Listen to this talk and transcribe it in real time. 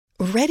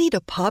Ready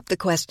to pop the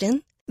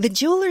question? The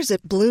jewelers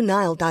at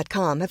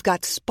BlueNile.com have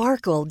got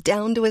sparkle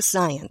down to a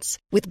science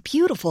with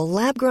beautiful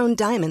lab-grown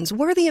diamonds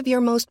worthy of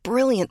your most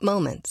brilliant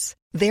moments.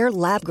 Their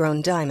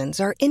lab-grown diamonds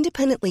are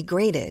independently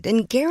graded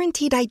and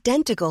guaranteed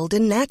identical to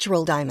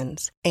natural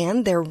diamonds,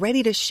 and they're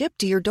ready to ship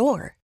to your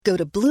door. Go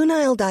to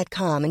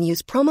BlueNile.com and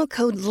use promo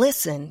code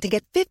LISTEN to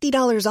get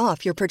 $50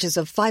 off your purchase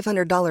of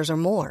 $500 or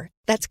more.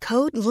 That's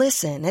code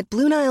LISTEN at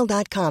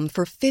BlueNile.com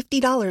for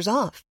 $50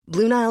 off.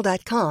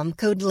 BlueNile.com,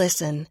 code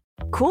LISTEN.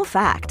 Cool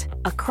fact,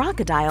 a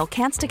crocodile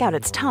can't stick out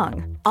its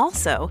tongue.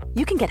 Also,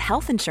 you can get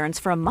health insurance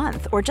for a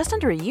month or just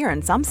under a year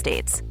in some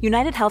states.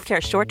 United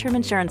Healthcare short-term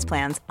insurance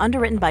plans,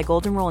 underwritten by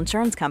Golden Rule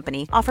Insurance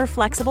Company, offer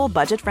flexible,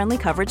 budget-friendly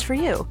coverage for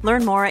you.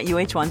 Learn more at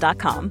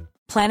UH1.com.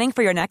 Planning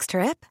for your next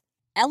trip?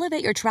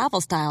 Elevate your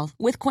travel style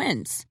with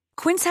Quince.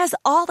 Quince has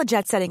all the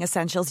jet-setting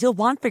essentials you'll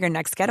want for your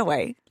next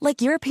getaway,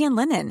 like European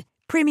linen,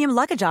 premium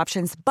luggage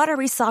options,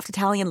 buttery soft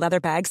Italian leather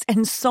bags,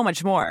 and so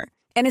much more.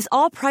 And is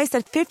all priced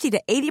at 50 to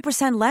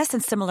 80% less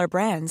than similar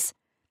brands.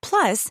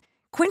 Plus,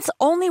 Quince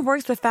only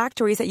works with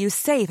factories that use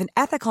safe and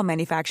ethical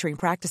manufacturing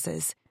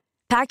practices.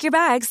 Pack your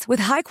bags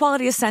with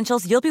high-quality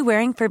essentials you'll be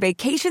wearing for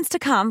vacations to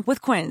come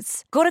with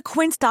Quince. Go to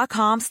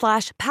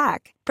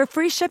quince.com/pack for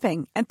free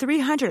shipping and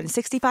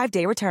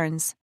 365-day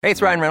returns. Hey,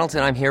 it's Ryan Reynolds,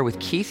 and I'm here with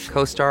Keith,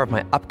 co-star of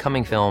my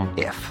upcoming film,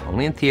 If,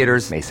 only in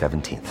theaters May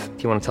 17th.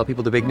 Do you want to tell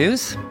people the big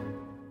news?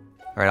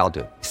 All right, I'll do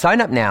it.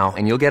 Sign up now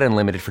and you'll get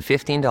unlimited for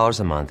 $15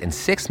 a month and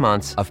 6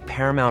 months of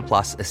Paramount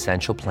Plus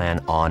Essential Plan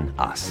on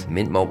us.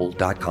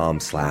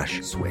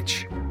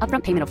 MintMobile.com/switch.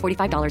 Upfront payment of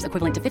 $45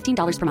 equivalent to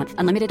 $15 per month.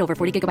 Unlimited over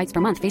 40 gigabytes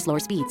per month. Face lower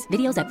speeds.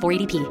 Videos at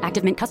 480p.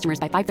 Active Mint customers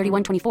by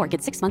 531.24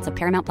 get 6 months of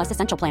Paramount Plus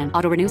Essential Plan.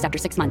 Auto renews after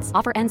 6 months.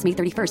 Offer ends May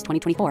 31st,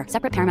 2024.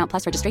 Separate Paramount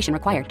Plus registration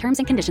required. Terms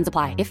and conditions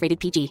apply if rated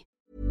PG.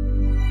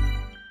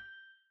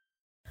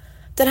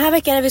 Den här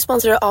veckan är vi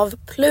sponsrade av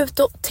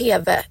Pluto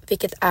TV,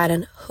 vilket är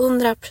en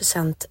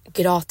 100%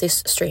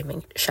 gratis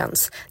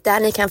streamingtjänst. Där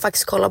ni kan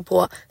faktiskt kolla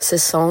på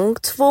säsong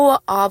 2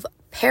 av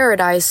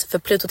Paradise, för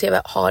Pluto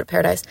TV har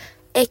Paradise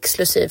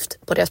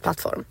exklusivt på deras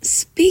plattform.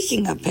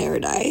 Speaking of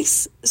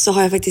Paradise så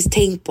har jag faktiskt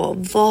tänkt på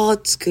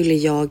vad skulle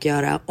jag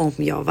göra om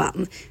jag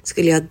vann?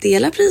 Skulle jag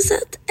dela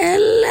priset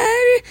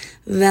eller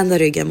vända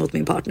ryggen mot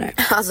min partner?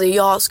 Alltså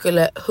jag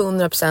skulle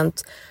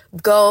 100%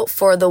 go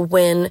for the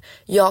win.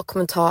 Jag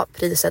kommer ta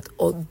priset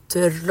och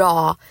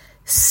dra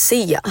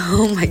Sia.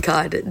 Oh my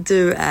god,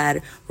 du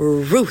är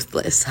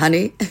ruthless,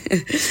 honey.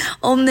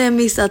 Om ni har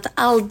missat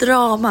all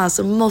drama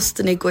så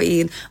måste ni gå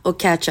in och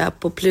catch up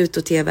på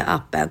Pluto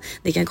TV-appen.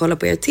 Ni kan kolla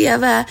på er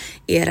TV,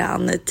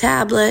 eran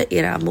tablet,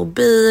 eran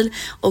mobil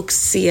och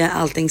se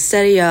allting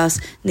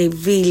seriöst. Ni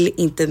vill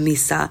inte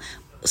missa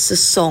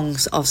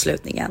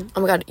säsongsavslutningen.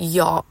 Oh my god,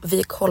 ja,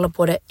 vi kollar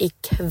på det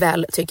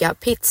ikväll tycker jag.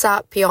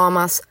 Pizza,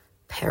 pyjamas,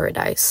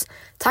 Paradise.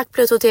 Tack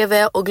Pluto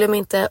TV och glöm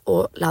inte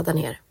att ladda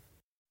ner.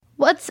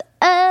 What's up?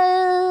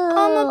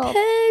 I'm a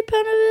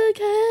Parnevik,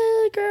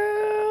 hey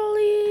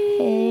girlie.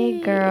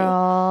 Hey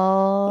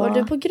girl. Var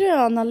du på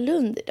Gröna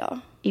Lund idag?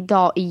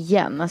 Idag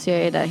igen, alltså jag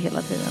är där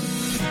hela tiden.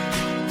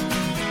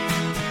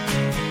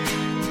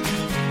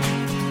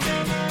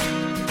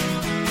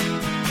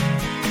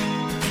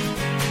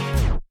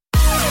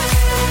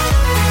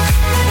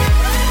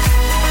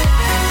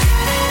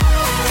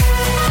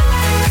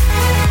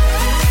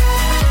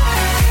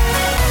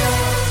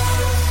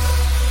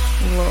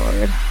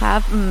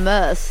 Have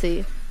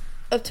mercy.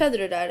 Uppträdde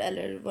du där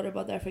eller var du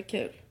bara där för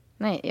kul?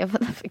 Nej, jag var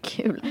där för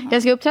kul.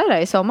 Jag ska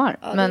uppträda i sommar.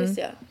 Ja, men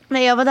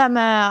nej, jag var där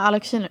med alla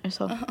kusiner.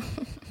 Så.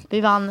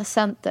 Vi vann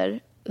center.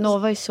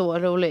 Nova är så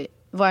rolig.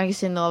 Vår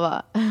kusin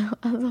Nova.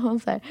 Alltså hon,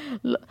 så här,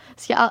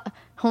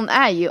 hon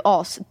är ju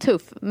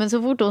tuff. Men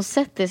så fort hon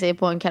sätter sig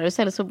på en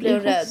karusell så blir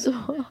hon rädd.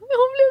 Hon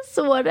blir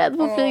så rädd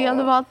på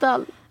flygande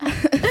mattan.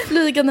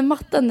 Flygande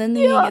mattan, den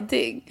är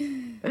ingenting.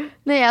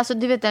 Nej, alltså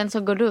du vet den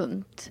som går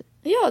runt.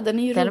 Ja, den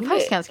är ju rolig. Den är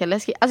faktiskt ganska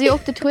läskig. Alltså jag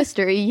åkte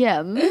Twister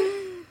igen.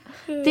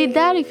 Det är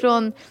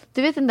därifrån.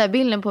 Du vet den där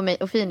bilden på mig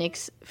och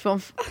Phoenix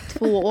från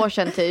 2 år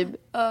sedan typ.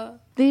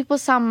 Det är på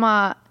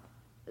samma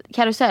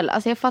karusell.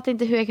 Alltså jag fattar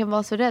inte hur jag kan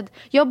vara så rädd.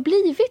 Jag har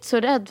blivit så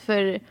rädd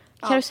för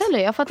karuseller.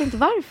 Jag fattar inte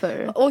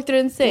varför. Åkte du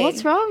insane?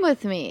 What's wrong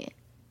with me?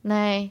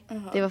 Nej,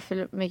 det var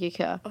för mycket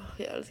kö.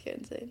 Jag älskar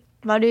insane.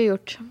 Vad har du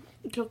gjort?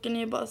 Klockan är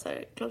ju bara så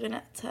här, 1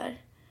 här.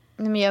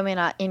 Nej, men jag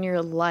menar in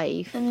your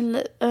life.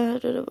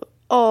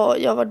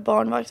 Jag har varit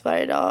barnvakt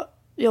varje dag.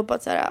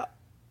 Jobbat så här,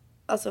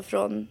 alltså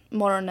från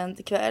morgonen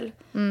till kväll.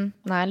 9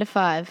 to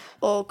 5.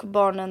 Och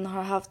barnen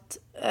har haft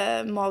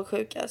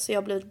magsjuka, så jag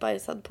har blivit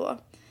bajsad på.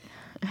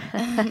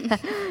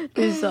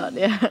 Du sa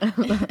det.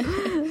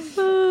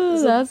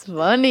 That's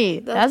funny.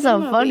 That's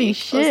some funny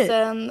shit. Och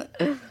sen,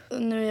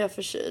 nu är jag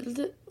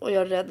förkyld. Och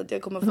jag är rädd att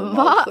jag kommer få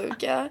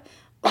magsjuka.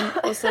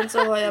 Och sen så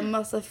har jag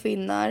massa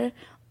finnar.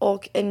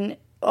 Och en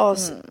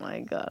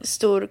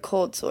stor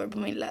cold sore på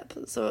min läpp.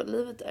 Så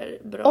livet är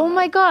bra. Oh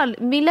my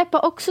god, min läpp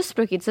har också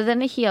spruckit. Så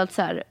den är helt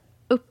så här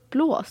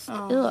uppblåst.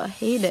 I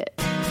hate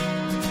it.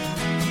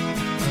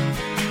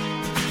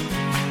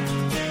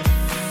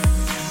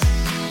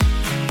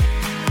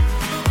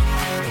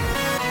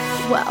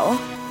 Well,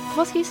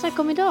 vad ska vi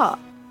snacka om idag?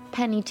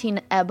 Penny Tin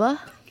Ebba.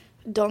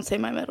 Don't say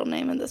my middle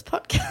name in this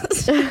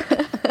podcast.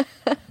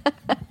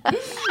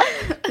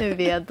 Nu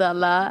vet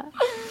alla.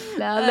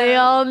 They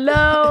all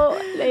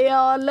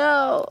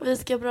know. Vi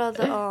ska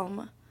prata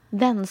om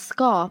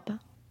vänskap.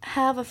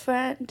 Have a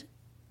friend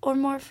or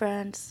more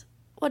friends.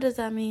 What does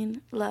that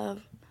mean?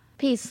 Love.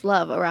 Peace,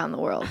 love around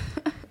the world.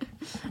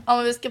 Ja,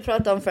 men vi ska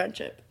prata om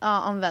friendship.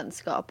 Ja, om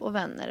vänskap och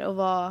vänner. Och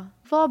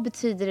vad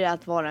betyder det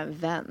att vara en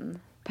vän?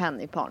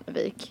 Penny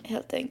Parnevik.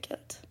 Helt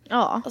enkelt.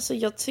 Ja. Alltså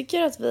jag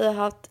tycker att vi har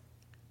haft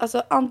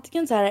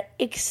antingen så här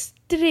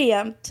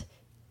extremt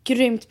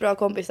grymt bra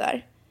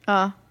kompisar.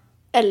 Ja.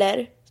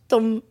 Eller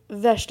de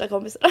värsta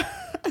kompisarna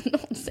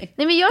någonsin.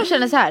 Nej, men jag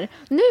känner så här.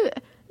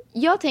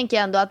 Jag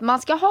tänker ändå att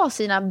man ska ha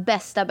sina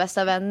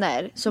bästa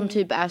vänner som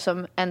typ är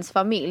som ens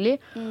familj.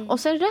 Och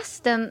sen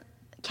resten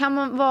kan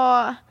man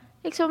vara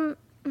liksom,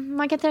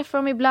 man kan träffa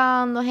dem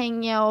ibland och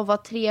hänga och vara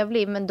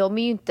trevlig, men de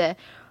är ju inte.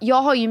 Jag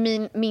har ju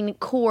min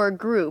core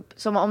group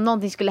som om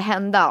någonting skulle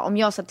hända, om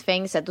jag satt i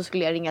fängelset, då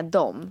skulle jag ringa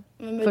dem.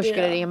 Först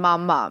skulle jag ringa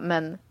mamma,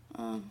 men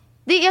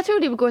jag tror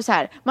det går så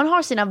här. Man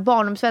har sina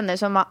barndomsvänner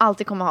som man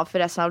alltid kommer ha för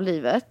resten av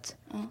livet.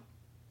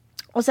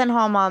 Och sen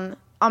har man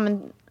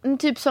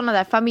typ sådana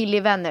där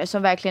familjevänner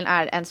som verkligen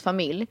är ens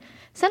familj.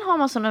 Sen har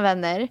man sådana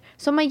vänner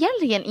som man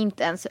egentligen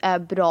inte ens är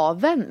bra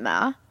vän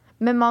med,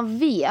 men man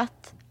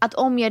vet att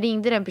om jag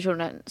ringde den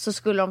personen så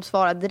skulle de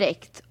svara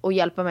direkt och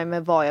hjälpa mig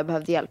med vad jag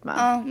behövde hjälp med.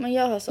 Ja, men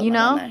jag har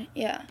sådana vänner.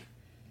 Yeah.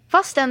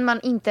 Fastän man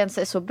inte ens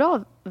är så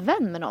bra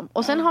vän med dem.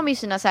 Och sen har man ju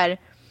sina så här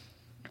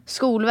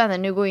skolvänner.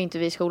 Nu går ju inte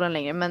vi i skolan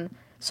längre, men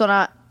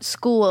sådana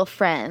school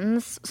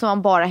friends som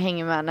man bara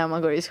hänger med när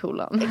man går i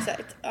skolan.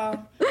 Exakt, ja.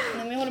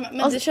 Nej, men jag håller med.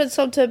 Men det känns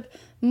som typ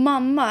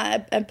mamma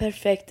är en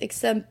perfekt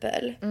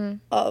exempel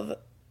av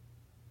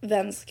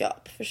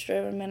vänskap. Förstår du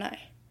vad jag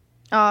menar?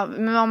 Ja,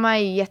 men mamma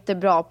är ju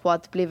jättebra på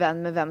att bli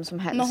vän med vem som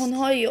helst. Men hon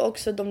har ju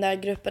också de där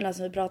grupperna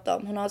som vi pratade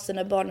om. Hon har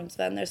sina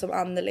barndomsvänner som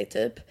Anneli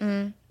typ.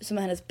 Som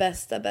är hennes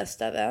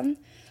bästa vän.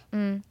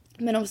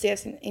 Men de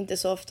ses inte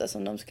så ofta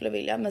som de skulle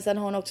vilja. Men sen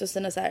har hon också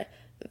sina så här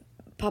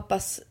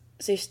pappas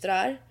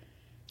systrar.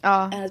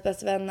 Ja. Hennes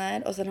bästa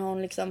vänner. Och sen har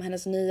hon liksom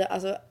hennes nya,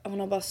 alltså hon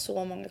har bara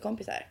så många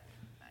kompisar.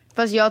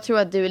 Fast jag tror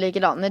att du är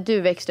likadan. När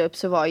du växte upp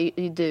så var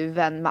ju du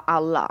vän med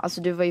alla.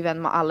 Alltså du var ju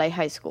vän med alla i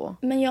high school.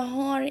 Men jag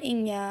har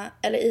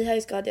eller i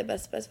high school hade jag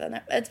bästa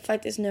vänner.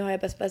 Faktiskt nu har jag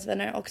bästa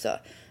vänner också.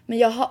 Men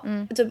jag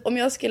har, typ om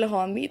jag skulle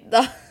ha en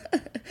middag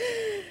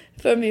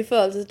för min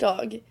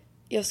födelsedag.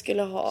 Jag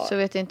skulle ha, så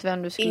vet jag inte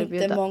vem du skulle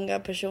bjuda. Inte många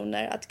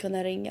personer att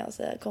kunna ringa och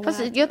säga kom.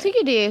 Fast jag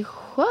tycker det är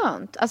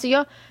skönt.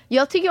 Alltså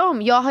jag tycker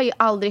om, jag har ju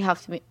aldrig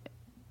haft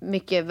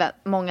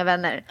många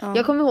vänner.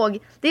 Jag kommer ihåg,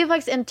 det är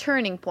faktiskt en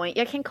turning point.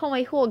 Jag kan komma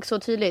ihåg så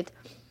tydligt.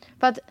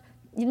 För att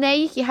när jag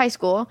gick i high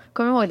school,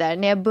 kommer jag ihåg där,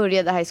 när jag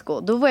började high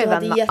school, då var jag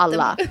vän med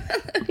alla.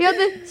 Jag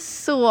hade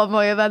så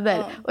många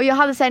vänner. Och jag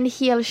hade så här en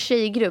hel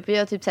tjejgrupp. Vi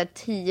var typ så här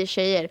 10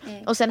 tjejer.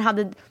 Och sen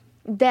hade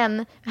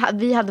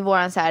vi hade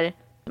våran så här,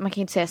 man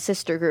kan inte säga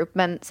sister group,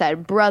 men så här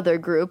brother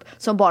group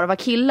som bara var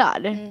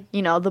killar.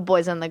 You know, the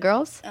boys and the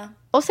girls.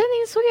 Och sen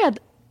insåg jag att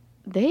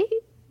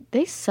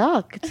they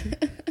sucked.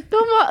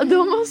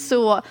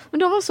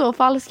 De var så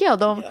falska.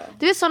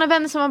 Du vet sådana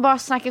vänner som man bara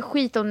snackar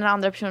skit om den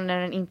andra personen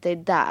när den inte är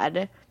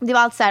där. Det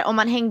var allt så här, om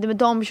man hängde med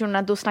de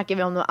personerna då snackade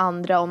vi om de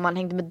andra. Om man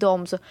hängde med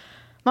dem så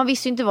man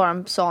visste ju inte vad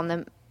de sa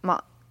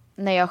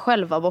när jag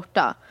själv var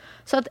borta.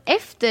 Så att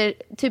efter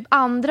typ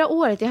andra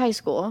året i high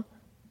school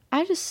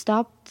I just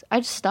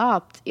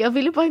stopped. Jag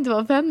ville bara inte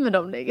vara vän med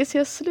dem längre, så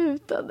jag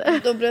slutade.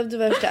 Då blev du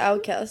värsta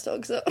outcast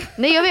också.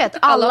 Nej, jag vet.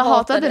 Alla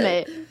hatade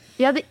mig.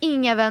 Jag hade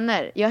inga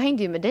vänner. Jag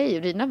hängde ju med dig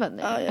och dina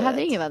vänner. Ja, jag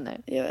hade inga vänner.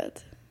 Jag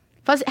vet.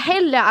 Fast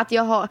hellre att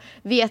jag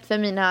vet för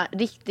mina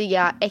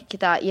riktiga,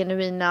 äkta,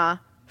 genuina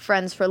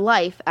friends for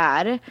life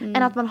är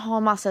än att man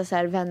har massa så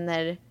här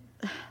vänner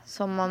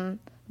som man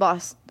bara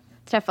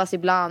träffas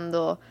ibland.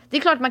 Och det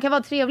är klart man kan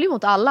vara trevlig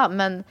mot alla,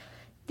 men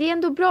det är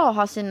ändå bra att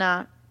ha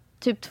sina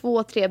typ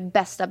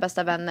 2-3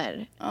 bästa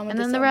vänner. Ja, and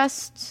then the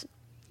rest,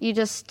 you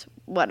just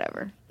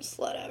whatever.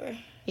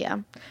 Yeah.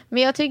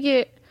 Men jag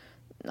tycker,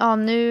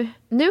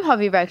 nu har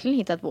vi verkligen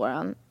hittat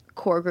våran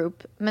core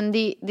group. Men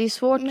det är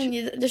svårt.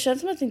 Men det känns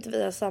som att inte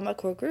vi har samma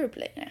core group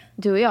längre.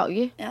 Du och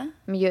jag? Ja.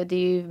 Men det är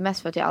ju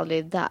mest för att jag aldrig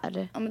är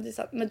där. Ja, men det är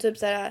sant. Men typ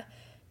såhär,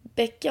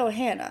 Becka och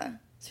Hena.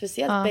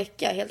 Speciellt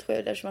Becka, helt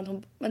sjukt eftersom att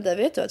hon... Men där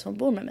vet du att hon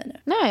bor med mig nu.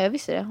 Nej, jag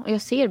visste det. Och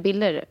jag ser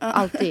bilder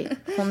alltid.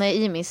 Hon är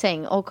i min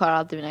säng och har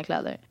alltid mina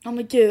kläder. Ja,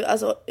 men gud,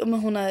 alltså, men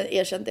hon har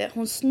erkänt det.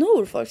 Hon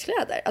snor folks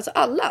kläder. Alltså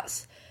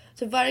allas.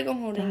 Så varje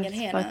gång hon ringer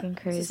Hena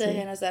så säger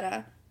Hena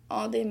såhär,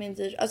 ja, det är min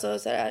tid. Alltså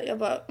såhär, jag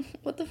bara,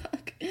 what the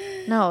fuck?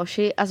 No,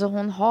 alltså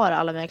hon har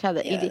alla mina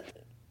kläder. Yeah.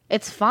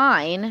 It's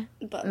fine.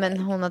 Men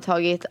hon har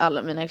tagit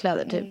alla mina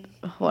kläder, typ.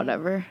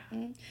 Whatever.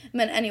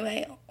 Men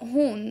anyway,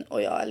 hon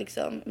och jag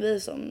liksom, vi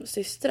som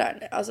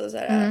systrar, alltså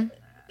såhär,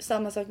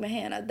 samma sak med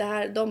henne. Det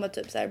här, de är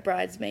typ såhär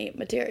bridesmaid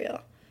material.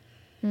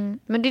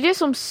 Men det är det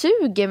som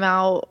suger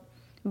med att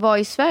vara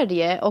i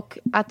Sverige och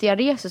att jag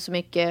reser så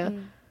mycket.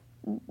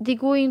 Det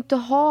går ju inte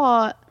att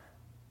ha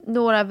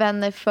några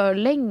vänner för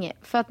länge.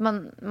 För att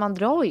man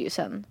drar ju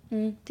sen.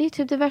 Det är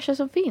typ det värsta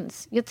som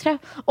finns.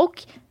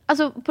 Och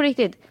alltså på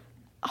riktigt,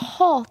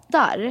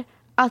 hatar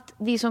att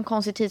det är sån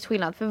konstig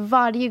tidsskillnad. För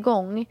varje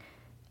gång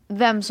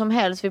vem som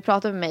helst vill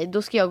prata med mig,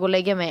 då ska jag gå och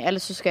lägga mig eller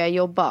så ska jag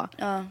jobba.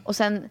 Och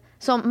sen,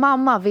 som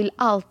mamma vill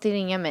alltid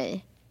ringa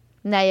mig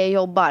när jag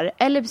jobbar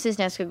eller precis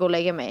när jag ska gå och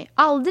lägga mig.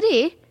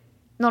 Aldrig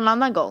någon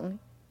annan gång.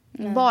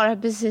 Nej. Bara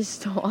precis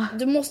då.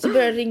 Du måste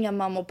börja ringa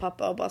mamma och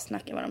pappa och bara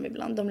snacka med dem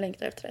ibland. De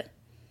längtar efter dig.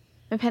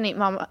 Men Penny,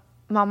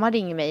 mamma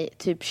ringer mig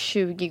typ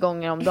 20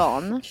 gånger om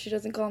dagen. She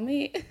doesn't call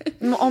me.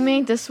 Om jag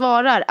inte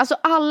svarar. Alltså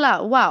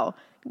alla, wow.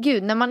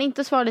 Gud, när man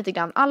inte svarar lite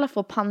grann, alla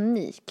får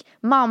panik.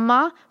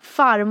 Mamma,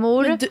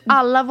 farmor,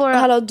 alla våra...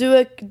 Hallå, du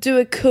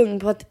är kung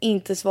på att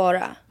inte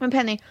svara. Men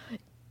Penny...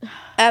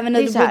 Även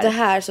när du bodde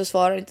här så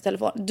svarar du inte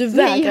telefon. Du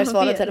vägrar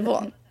svara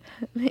telefon.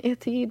 Nej, jag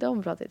tycker inte om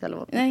att prata i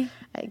telefon. Nej.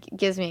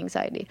 It gives me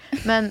anxiety.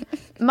 Men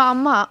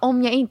mamma,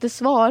 om jag inte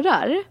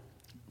svarar,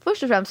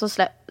 först och främst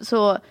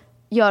så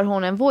gör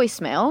hon en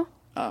voicemail.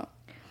 Ja.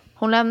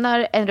 Hon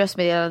lämnar en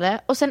röstmeddelande.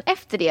 Och sen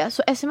efter det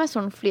så smsar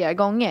hon flera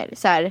gånger.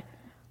 Så här,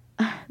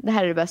 det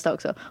här är det bästa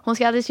också. Hon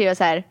ska alltid skriva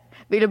så här: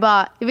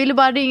 vill du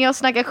bara ringa och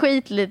snacka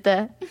skit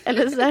lite?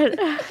 Eller så här.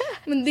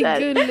 Men det är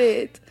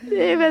gulligt.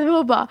 Jag vet,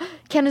 hon bara,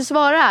 kan du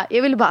svara?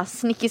 Jag ville bara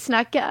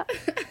snickesnacka.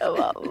 Jag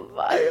bara,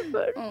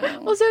 varför?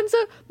 Och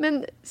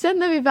sen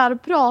när vi väl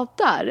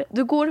pratar,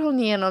 då går hon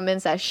igenom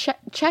en så här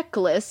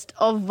checklist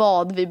av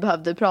vad vi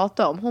behövde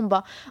prata om. Hon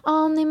bara,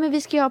 nej men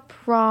vi ska göra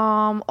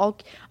prom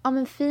och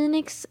men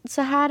Phoenix,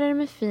 så här är det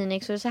med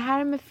Phoenix och så här är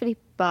det med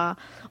Filippa.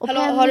 Och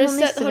hallå, har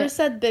du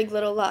sett Big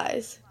Little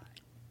Lies?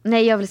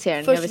 Nej, jag vill se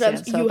den. Först och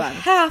främst, you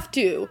have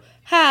to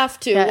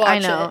watch it.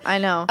 I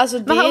know. Alltså,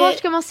 men vart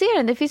ska man se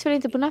den? Det finns väl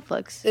inte på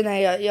Netflix?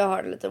 Nej, jag har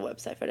en liten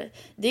webbsite för dig.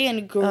 Det är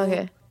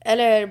en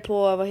eller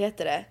på, vad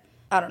heter det?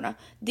 I don't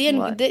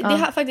know.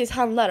 Det faktiskt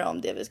handlar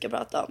om det vi ska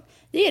prata om.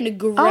 Det är en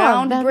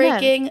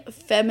groundbreaking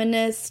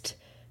feminist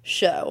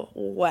show.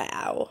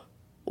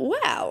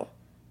 Wow.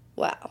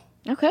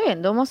 Okej,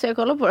 då måste jag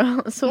kolla på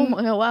den. Så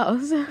många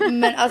wows.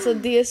 Men alltså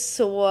det är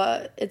så...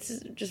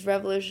 It's just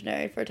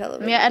revolutionary for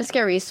television. Men jag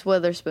älskar Reese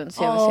Witherspoon,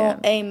 så jag vill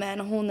se den. Amen.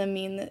 Hon är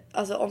min...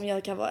 Alltså om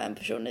jag kan vara en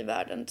person i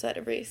världen så är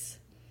det Reese.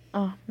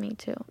 Me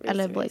too.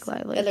 Eller Blake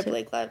Lively. Eller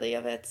Blake Lively,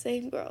 jag vet. Same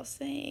girl,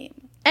 same.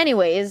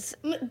 Anyways.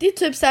 Det är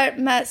typ så här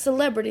med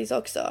celebrities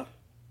också.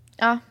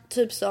 Ja.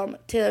 Typ som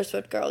Taylor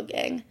Swift Girl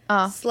Gang.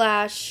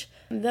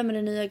 / vem är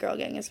den nya Girl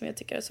Gangen som jag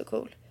tycker är så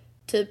cool?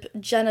 Typ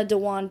Jenna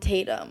Dewan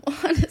Tatum och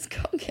hennes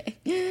Girl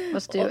Gang.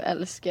 Fast du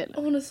älskar.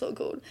 Hon är så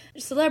cool.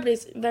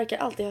 Celebrities verkar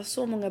alltid ha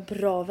så många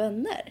bra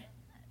vänner.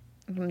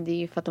 Men det är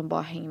ju för att de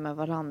bara hänger med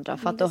varandra.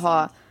 För att du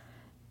har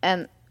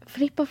en...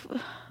 Filippa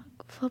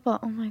bara,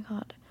 oh my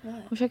god.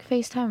 Hon försöker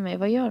FaceTime mig.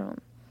 Vad gör hon?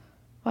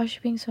 Why is she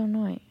being so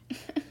annoying?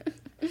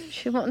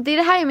 Det är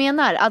det här jag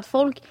menar. Att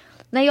folk,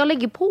 när jag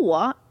lägger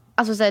på,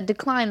 alltså såhär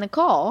decline the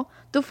call,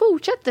 då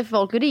fortsätter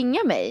folk att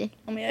ringa mig.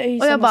 Men jag är ju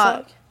samma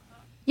sak.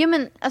 Ja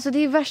men alltså det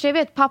är värsta jag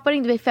vet. Pappa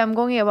ringde mig 5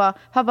 gånger. Jag bara,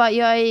 pappa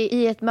jag är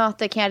i ett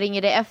möte, kan jag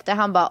ringa dig efter?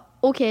 Han bara,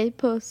 okej,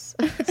 puss.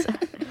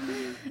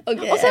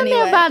 Okay, och sen när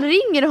jag väl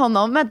ringer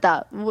honom,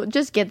 vänta,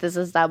 just get this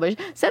established.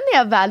 Sen när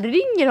jag väl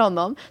ringer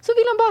honom så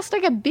vill han bara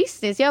snacka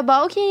business. Jag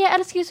bara, okej, jag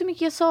älskar dig så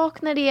mycket, jag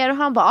saknar er. Och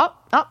han bara,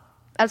 ja,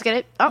 älskar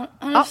dig. Ja,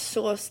 han är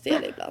så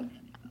stel ibland.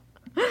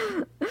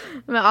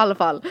 Men i alla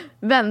fall,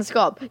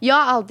 vänskap. Jag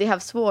har alltid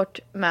haft svårt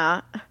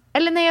med,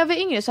 eller när jag var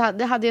yngre så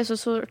hade jag så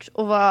svårt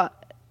att vara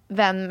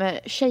vän med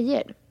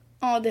tjejer.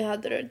 Ja, det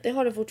hade du. Det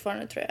har du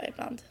fortfarande tror jag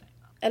ibland.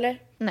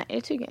 Eller? Nej,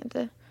 det tycker jag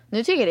inte.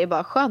 Nu tycker jag det är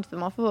bara skönt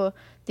för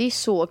det är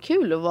så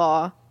kul att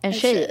vara en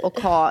tjej och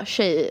ha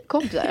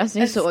tjejkompisar. Alltså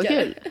det är så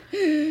kul.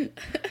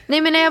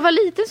 Nej men när jag var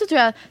liten så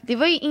tror jag det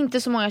var ju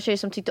inte så många tjejer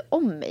som tyckte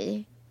om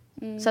mig.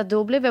 Så att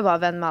då blev jag bara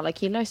vän med alla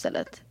killar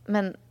istället.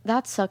 Men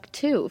that sucked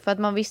too. För att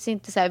man visste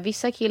inte så här,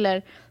 vissa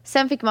killar.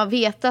 Sen fick man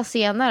veta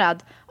senare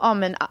att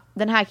men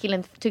den här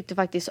killen tyckte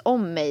faktiskt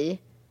om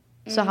mig.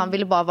 Så han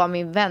ville bara vara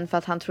min vän för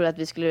att han trodde att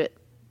vi skulle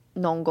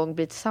någon gång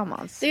bli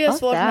tillsammans. Det är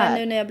svårt med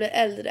nu när jag blir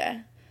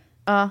äldre.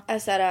 Är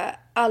så här,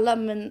 alla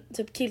men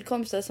typ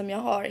killkompisar som jag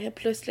har, helt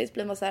plötsligt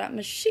blir man så här,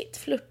 men shit,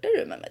 flirtar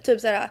du med mig?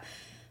 Typ så här,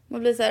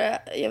 man blir så här,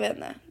 jag vet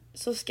inte,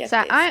 så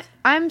skeptisk. Så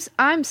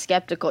I'm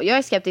skeptical. Jag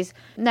är skeptisk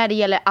när det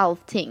gäller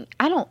allting.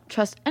 I don't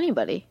trust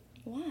anybody.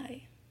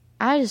 Why?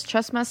 I just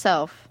trust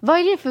myself. Vad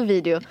är det för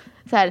video?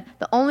 Så här,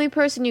 the only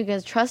person you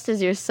can trust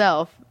is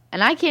yourself.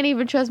 And I can't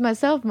even trust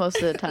myself most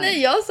of the time.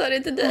 Nej, jag sa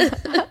det till dig.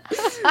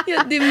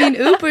 Det är min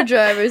Uber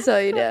driver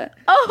sa ju det.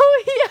 Oh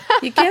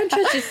yeah. You can't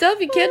trust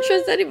yourself, you can't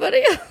trust anybody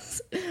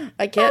else.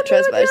 I can't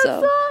trust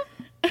myself.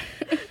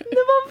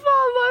 Det var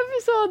fan varför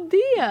sa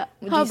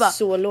det? Han bara,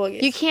 så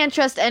logiskt. You can't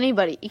trust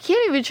anybody. You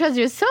can't even trust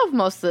yourself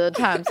most of the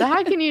time. So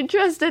how can you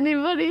trust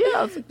anybody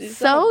else?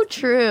 So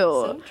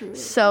true.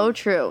 So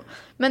true.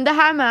 Men det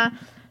här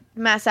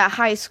med så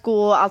här high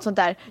school och allt sånt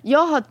där.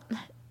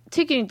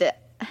 Tycker inte,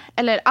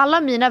 eller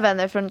alla mina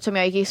vänner som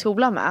jag gick i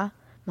skolan med,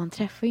 man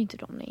träffar ju inte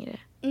dem längre.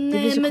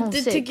 Nej, men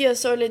det tycker jag är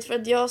sorgligt för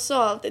att jag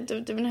sa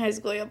alltid till min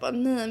high school, jag bara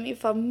nej, min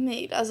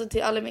familj, alltså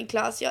till alla i min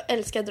klass, jag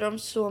älskade dem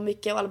så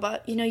mycket och alla bara,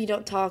 you know you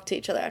don't talk to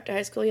each other after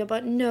high school. Jag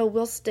bara, no,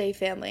 we'll stay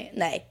family.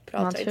 Nej,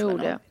 prata inte med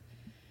dem.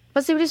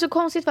 Fast det blir så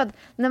konstigt för att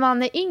när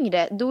man är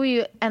yngre, då är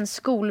ju en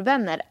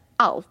skolvänner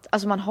allt.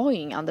 Alltså man har ju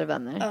inga andra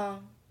vänner.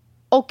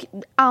 Och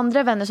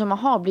andra vänner som man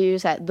har blir ju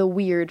så här the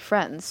weird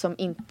friends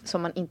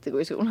som man inte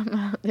går i skolan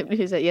med. Det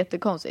blir ju så här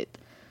jättekonstigt.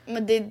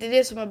 Men det är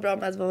det som är bra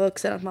med att vara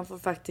vuxen, att man får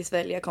faktiskt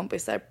välja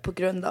kompisar på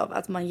grund av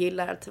att man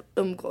gillar att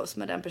umgås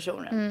med den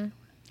personen.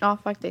 Ja,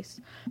 faktiskt.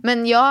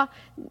 Men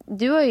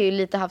du har ju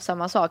lite haft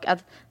samma sak.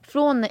 Att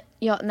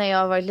när jag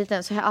har varit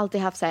liten så har jag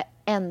alltid haft så här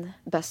en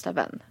bästa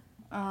vän.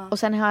 Och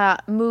sen har jag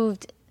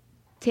moved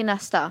till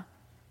nästa.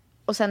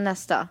 Och sen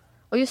nästa.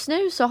 Och just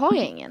nu så har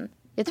jag ingen.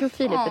 Jag tror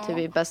Filip är typ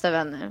min bästa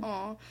vänner.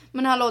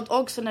 Men hallå,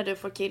 också när du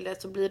får kille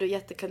så blir du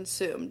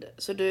jätteconsumed.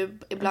 Så du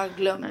ibland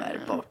glömmer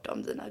bort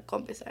om dina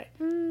kompisar.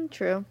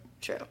 True.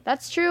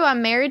 That's true.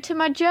 I'm married to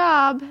my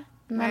job.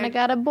 And then I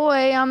got a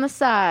boy on the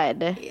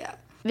side. Yeah.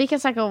 Vi kan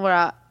snacka om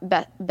våra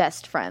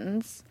best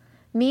friends.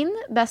 Min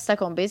bästa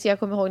kompis, jag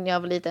kommer ihåg när jag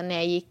var liten, när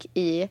jag gick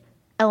i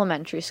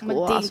elementary school. Men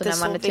det är alltså inte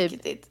när man så är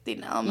viktigt,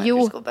 din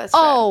elementary school best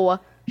friend.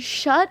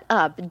 Shut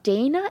up.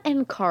 Dana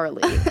and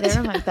Carly.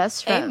 They're my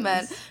best friends.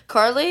 Amen.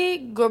 Carly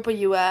går på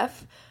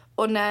UF.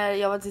 Och när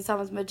jag var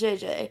tillsammans med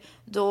JJ,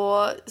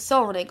 då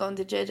sa hon en gång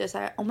till JJ så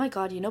här, oh my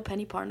god, you know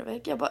Penny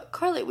Parnevik? Jag bara,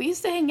 Carly, we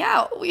used to hang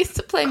out. We used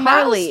to play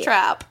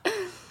Mousetrap.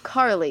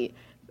 Carly.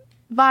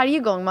 Varje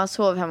gång man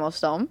sov hemma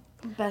hos dem,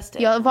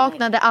 jag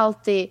vaknade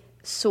alltid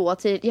så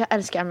tidigt. Jag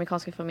älskar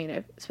amerikanska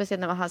familjer, speciellt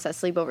när man har så här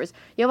sleepovers.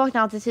 Jag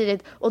vaknade alltid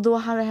tidigt och då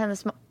hade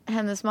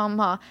hennes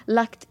mamma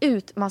lagt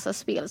ut massa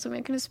spel som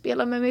jag kunde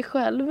spela med mig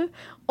själv.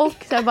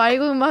 Och så här, varje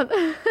gång man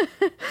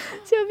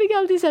så jag fick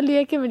alltid så här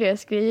leka med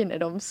deras grejer när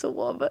de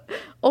sov.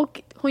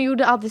 Och hon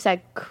gjorde alltid så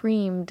här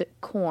creamed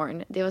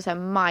corn. Det var så här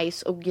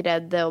majs och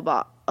grädde och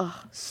bara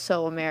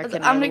so American.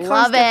 Alltså,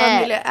 amerikanska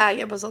familjer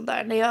äger på sånt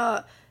där. När jag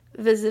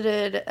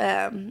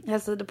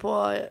hälsade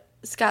på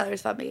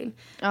Skylers familj.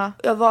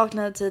 Jag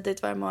vaknade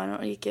tidigt varje morgon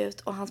och gick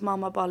ut och hans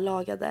mamma bara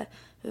lagade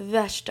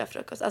värsta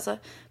frukost. Alltså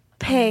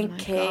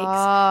pancakes,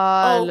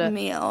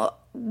 oatmeal,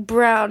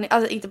 brownies,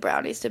 alltså inte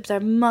brownies, typ såhär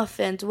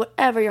muffins,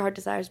 whatever your heart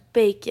desires,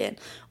 bacon.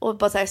 Och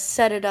bara såhär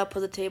set it up på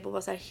the table och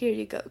bara såhär, here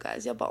you go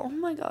guys. Jag bara, oh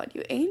my god,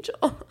 you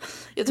angel.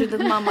 Jag trodde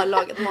att mamma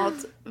lagat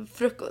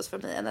frukost för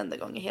mig en enda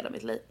gång i hela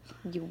mitt liv.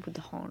 Jo,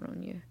 det har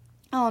hon ju.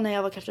 Ja, när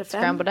jag var kanske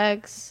 5. Scrambled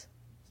eggs.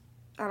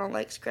 I don't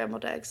like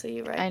scrambled eggs, so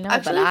you're right. I know,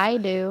 actually,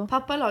 but I do.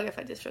 Pappa lagar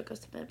faktiskt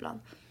frukost till mig ibland.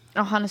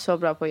 Ja, han är så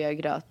bra på att göra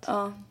gröt.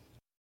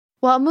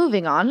 Well,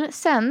 moving on.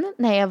 Sen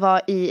när jag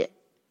var i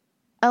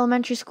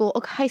elementary school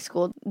och high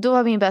school, då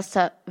var min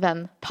bästa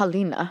vän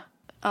Paulina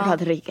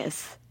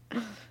Rodriguez.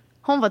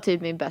 Hon var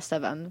typ min bästa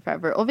vän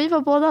forever. Och vi var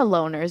båda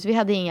loners. Vi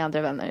hade inga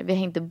andra vänner. Vi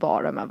hängde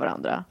bara med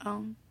varandra.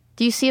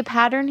 Do you see a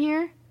pattern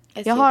here?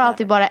 Jag har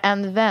alltid bara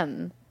en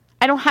vän.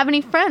 I don't have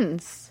any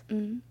friends.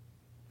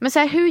 Men så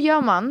här, hur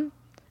gör man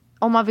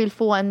om man vill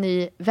få en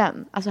ny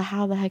vän? Alltså,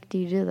 how the heck do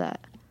you do that?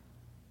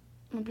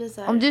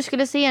 Om du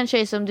skulle se en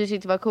tjej som du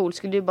tyckte var cool,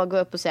 skulle du bara gå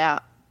upp och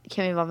säga,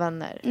 kan vi vara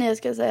vänner? Nej, jag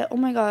ska säga, oh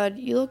my god,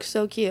 you look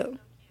so cute.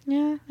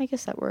 Yeah, I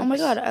guess that works. Oh my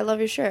god, I love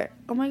your shirt.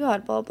 Oh my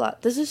god, blah blah.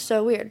 This is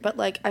so weird, but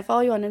like I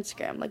follow you on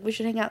Instagram. Like we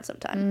should hang out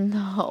sometime.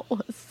 No,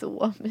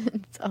 så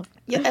pinsamt.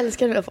 Jag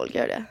älskar när folk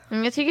gör det.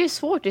 Men jag tycker det är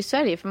svårt i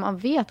Sverige, för man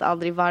vet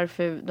aldrig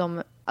varför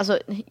de... Alltså,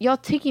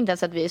 jag tycker inte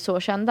ens att vi är så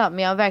kända, men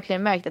jag har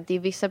verkligen märkt att det är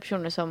vissa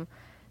personer som...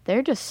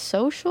 They're just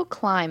social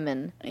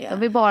climbing. De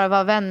vill bara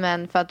vara vän med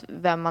en för att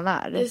vem man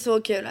är. Det är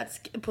så kul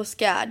att på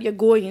SCAD, jag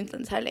går ju inte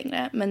ens här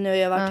längre, men nu har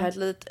jag varit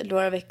här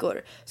några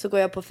veckor, så går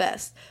jag på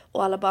fest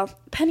och alla bara,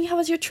 Penny, how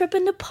was your trip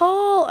in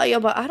Nepal? Och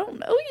jag bara, I don't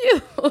know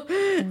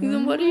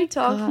you. What are you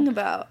talking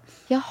about?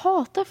 Jag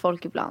hatar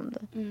folk ibland.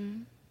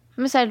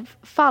 Men så här,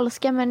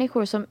 falska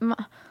människor som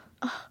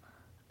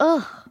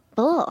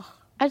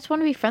I just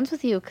want to be friends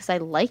with you because I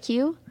like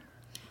you.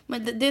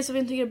 Men det som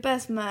jag tycker är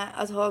bäst med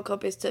att ha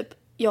kompis, typ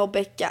jag och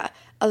Becka,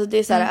 alltså det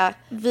är så här,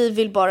 vi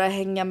vill bara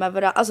hänga med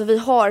varandra. Alltså vi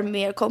har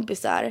mer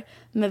kompisar,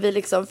 men vi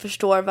liksom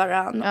förstår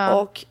varandra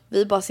och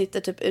vi bara sitter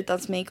typ utan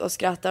smink och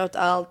skrattar åt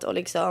allt och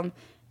liksom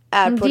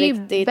är på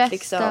riktigt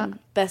liksom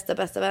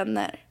bästa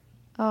vänner.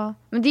 Ja,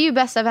 men det är ju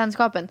bästa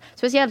vänskapen.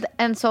 Speciellt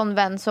en sån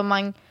vän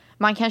som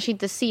man kanske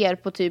inte ser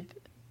på typ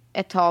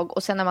ett tag,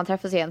 och sen när man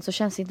träffas igen så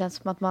känns det inte ens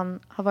som att man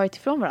har varit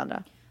ifrån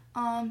varandra.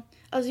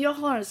 Alltså jag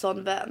har en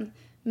sån vän.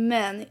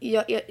 Men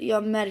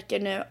jag märker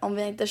nu, om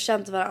vi inte har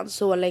känt varandra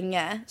så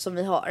länge som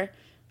vi har,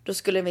 då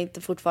skulle vi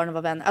inte fortfarande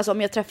vara vänner. Alltså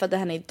om jag träffade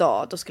henne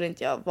idag, då skulle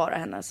inte jag vara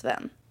hennes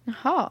vän.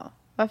 Jaha,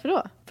 varför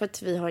då? För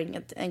att vi har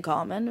inget en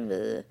common.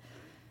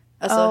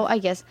 I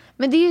guess.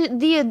 Men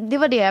det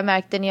var det jag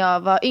märkte när jag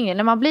var yngre.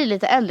 När man blir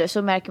lite äldre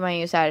så märker man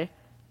ju så här,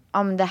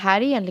 men det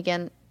här är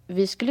egentligen,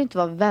 vi skulle inte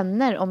vara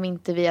vänner om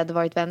inte vi hade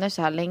varit vänner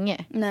så här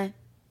länge. Nej.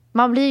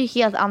 Man blir ju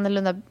helt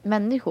annorlunda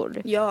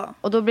människor. Ja.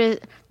 Och då blir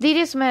det är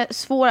det som är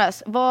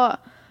svårast.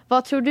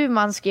 Vad tror du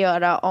man ska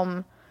göra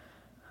om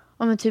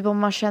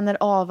man känner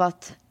av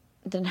att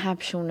den här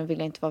personen vill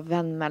jag inte vara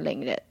vän med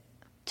längre.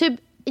 Typ,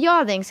 jag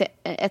hade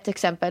ett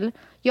exempel.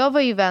 Jag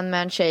var ju vän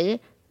med en tjej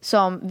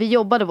som vi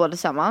jobbade båda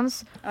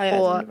tillsammans. Ja, jag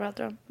vet vad du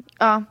pratar om.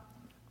 Ja.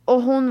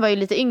 Och hon var ju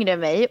lite yngre än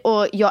mig.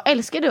 Och jag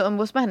älskade att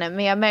umgås med henne.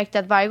 Men jag märkte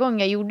att varje gång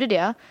jag gjorde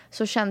det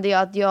så kände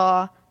jag att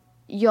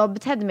jag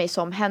betedde mig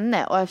som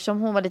henne. Och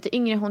eftersom hon var lite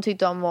yngre, hon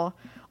tyckte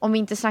om vi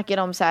inte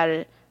snackade om så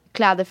här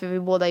kläder, för vi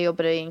båda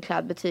jobbade i en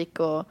klädbutik,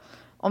 och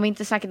om vi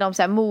inte snackade om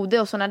så här mode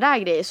och såna där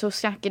grejer, så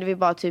snackade vi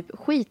bara typ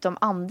skit om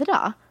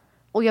andra.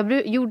 Och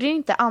jag gjorde det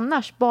inte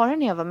annars, bara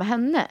när jag var med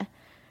henne.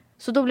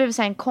 Så då blev det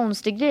så här en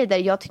konstig grej där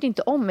jag tyckte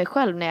inte om mig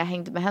själv när jag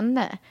hängde med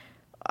henne.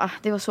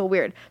 Det var så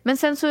weird. Men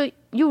sen så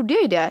gjorde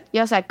jag ju det.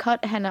 Jag så här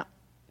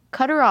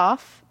cut her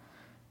off,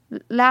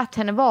 lät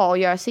henne vara och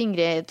göra sin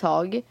grej ett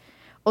tag.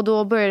 Och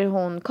då började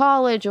hon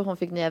college och hon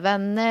fick nya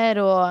vänner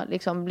och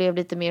liksom blev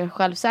lite mer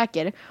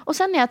självsäker. Och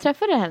sen när jag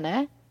träffade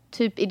henne,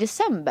 typ i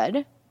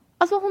december,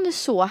 alltså hon är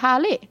så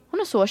härlig. Hon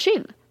är så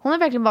chill. Hon har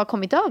verkligen bara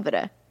kommit över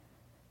det.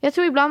 Jag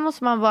tror ibland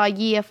måste man bara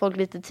ge folk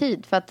lite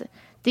tid, för att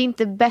det är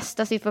inte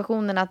bästa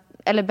situationen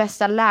eller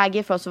bästa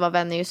läge för oss att vara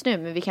vänner just nu,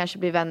 men vi kanske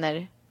blir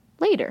vänner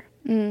later.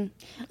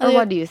 Or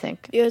what do you think?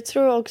 Jag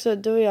tror också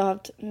att du och jag har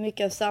haft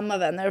mycket av samma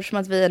vänner, eftersom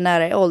att vi är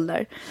nära i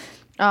ålder.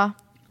 Ja.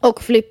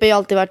 Och Flippa har ju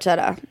alltid varit så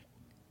här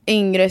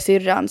yngre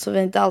syrran, så vi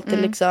är inte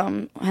alltid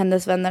liksom,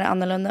 hennes vänner är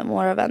annorlunda än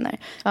våra vänner.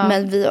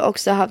 Men vi har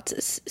också haft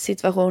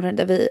situationer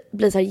där vi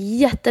blir så här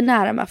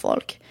jättenära med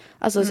folk.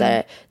 Alltså så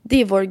här,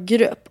 det är vår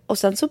grupp, och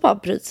sen så bara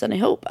bryts den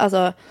ihop.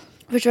 Alltså,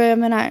 förstår jag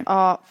menar?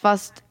 Ja,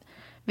 fast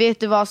vet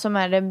du vad som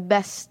är det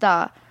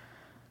bästa?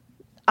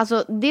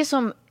 Alltså det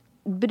som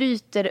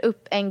bryter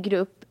upp en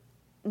grupp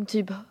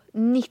typ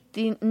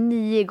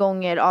 99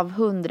 gånger av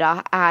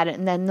 100 är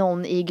när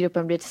någon i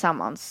gruppen blir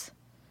tillsammans.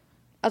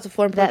 Alltså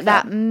får en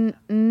that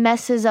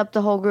messes up the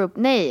whole group.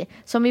 Nej,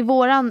 som i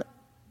våran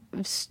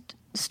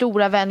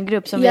stora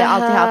vängrupp som vi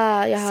alltid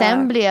haft.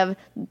 Sen blev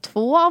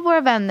 2 av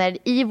våra vänner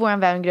i våran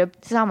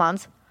vängrupp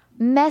tillsammans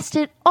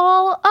messed it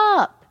all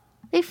up.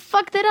 They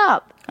fucked it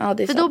up. Ja,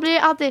 det är för sant. då blir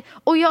det alltid.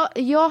 Och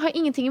jag har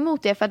ingenting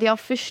emot det, för att jag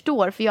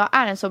förstår, för jag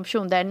är en sån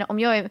person där om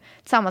jag är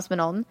tillsammans med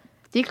någon,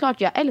 det är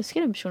klart jag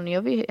älskar den personen.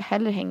 Jag vill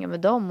hellre hänga med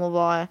dem och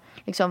vara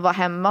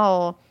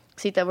hemma och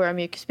sitta i våra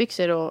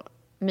mjukisbyxor och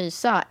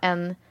mysa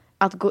än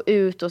att gå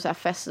ut och så här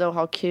festa och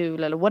ha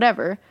kul eller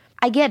whatever.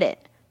 I get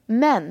it.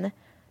 Men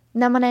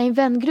när man är i en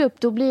vängrupp,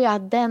 då blir det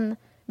att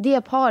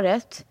det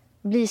paret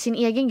blir sin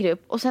egen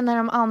grupp, och sen är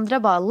de andra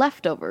bara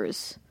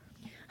leftovers.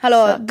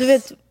 Hallå, Sucks. du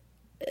vet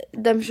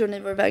den personen i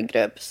vår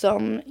vängrupp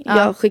som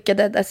jag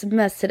skickade ett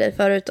sms till dig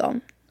förut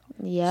om.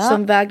 Ja.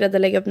 Som vägrade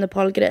lägga upp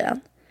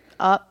Nepal-grejen.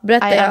 Ja.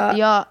 Berätta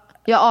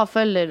jag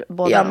avföljer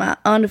båda. Ja,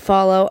 men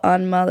unfollow,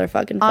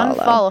 unmotherfucking follow.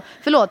 Unfollow.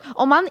 Förlåt,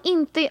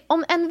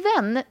 om en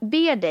vän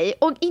ber dig,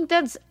 och inte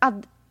ens att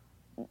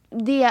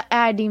det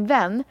är din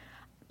vän,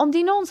 om det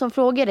är någon som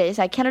frågar dig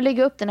så här, kan du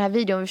lägga upp den här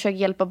videon och försöka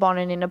hjälpa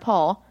barnen i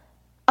Nepal?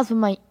 Alltså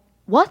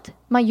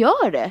man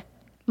gör det.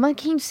 Man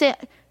kan inte säga,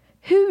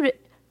 hur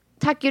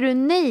tackar du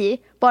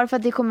nej bara för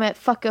att det kommer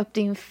fucka upp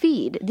din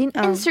feed, din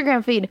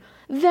Instagram feed?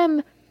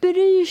 Vem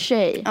bryr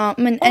sig? Ja,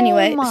 men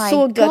anyway,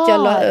 såg du att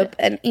jag la upp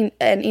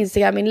en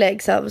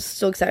Instagram-inlägg som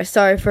stod så här: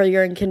 sorry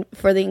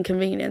for the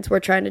inconvenience, we're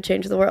trying to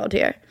change the world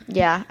here.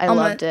 Yeah, I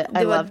loved it.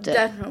 Det var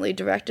definitely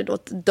directed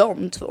åt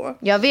de två.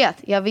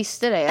 Jag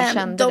visste det, jag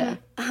kände det.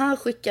 Han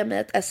skickade mig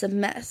ett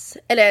sms,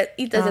 eller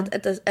inte ens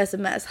ett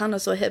sms, han är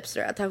så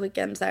hipster att han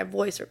skickade en så här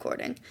voice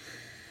recording.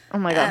 Oh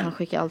my god, han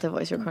skickar alltid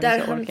voice recording. Där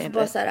han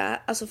bara så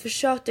här, alltså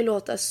försökte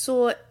låta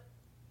så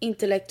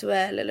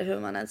intellektuell, eller hur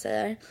man än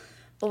säger.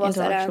 Och var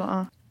så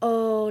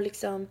här,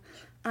 liksom,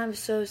 I'm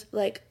so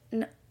like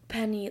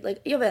Penny,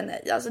 like, jag vet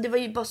inte, alltså det var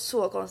ju bara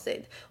så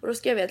konstigt. Och då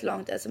skrev jag ett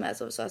långt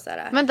sms och sa så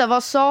här. Vänta,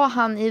 vad sa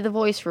han i the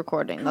voice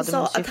recording? Han du sa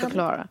måste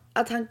förklara.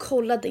 att han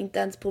kollade inte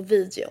ens på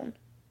videon.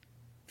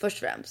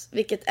 Först och främst,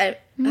 vilket är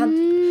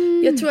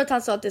jag tror att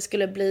han sa att det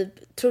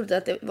trodde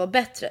att det var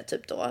bättre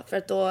typ då, för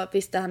att då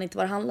visste han inte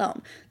vad det handlade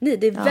om. Nej,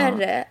 det är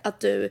värre att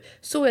du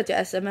såg att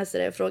jag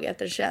smsade och frågade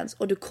efter en tjänst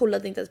och du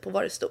kollade inte ens på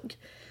vad det stod,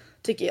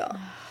 tycker jag.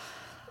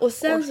 Och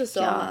sen så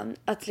sa han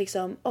att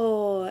liksom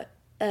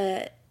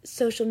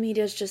social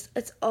media is just,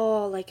 it's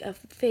all like a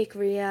fake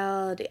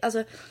reality.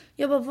 Alltså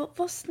jag bara,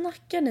 vad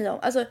snackar ni om?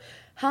 Alltså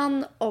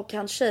han och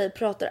hans tjej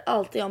pratar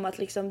alltid om att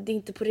liksom, det är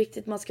inte på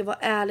riktigt, man ska vara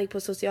ärlig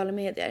på sociala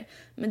medier.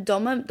 Men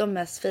de är de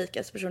mest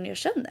fejkaste personer jag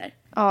känner.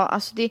 Ja,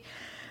 alltså det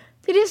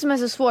är det som är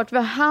så svårt. För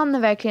han är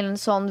verkligen en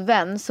sån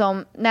vän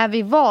som, när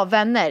vi var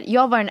vänner,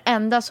 jag var den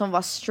enda som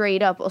var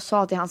straight up och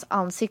sa till hans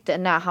ansikte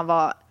när han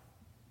var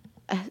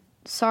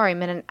sorry,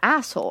 men en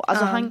asshole.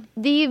 Alltså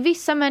det är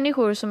vissa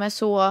människor som är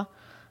så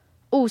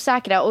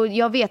osäkra, och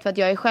jag vet att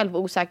jag är själv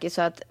osäker,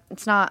 så att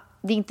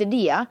det är inte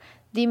det.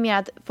 Det är mer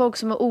att folk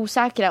som är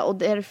osäkra och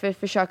därför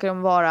försöker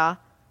de vara,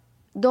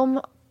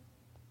 de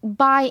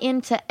buy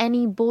into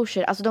any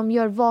bullshit. Alltså de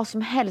gör vad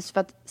som helst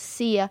för att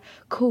se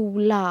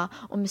coola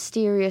och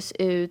mysterious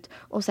ut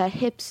och så här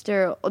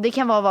hipster, och det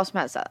kan vara vad som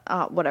helst.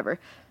 Whatever.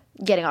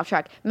 Getting off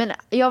track. Men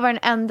jag var den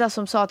enda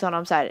som sa till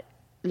honom så här: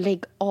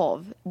 lägg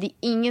av. Det är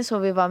ingen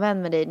som vill vara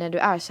vän med dig när du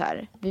är så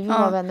här. Vi vill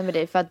vara vänner med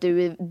dig för att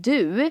du är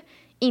du.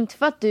 Inte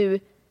för att du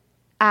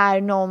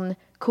är någon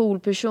cool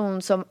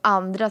person som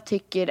andra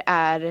tycker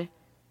är, I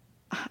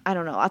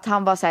don't know, att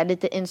han var så här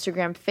lite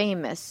Instagram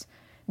famous.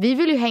 Vi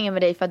vill ju hänga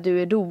med dig för att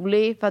du är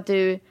rolig, för att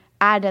du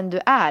är den du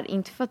är,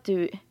 inte för att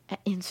du är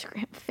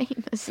Instagram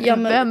famous. Ja,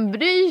 men, vem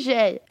bryr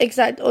sig?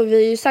 Exakt, och vi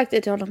har ju sagt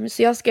det till honom.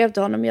 Så jag skrev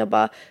till honom, jag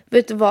bara,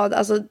 vet du vad,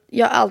 alltså,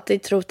 jag har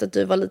alltid trott att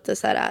du var lite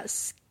så här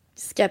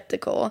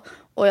skeptical.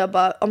 Och jag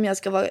bara, om jag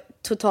ska vara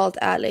totalt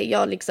ärlig,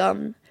 jag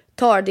liksom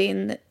tar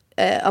din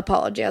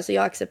apology, alltså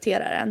jag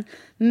accepterar den.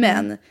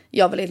 Men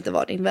jag vill inte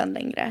vara din vän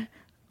längre.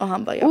 Och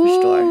han bara, jag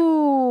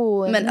förstår.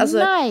 Men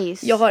alltså,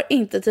 nice. Jag har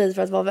inte tid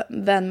för att vara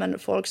vän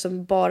med folk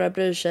som bara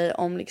bryr sig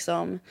om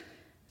liksom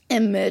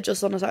image och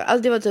sådana saker.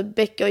 Alltså det var typ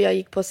Becka och jag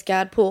gick på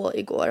Scad Pool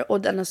igår.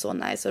 Och den är så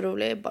nice och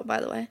rolig, by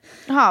the way.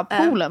 Jaha,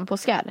 poolen på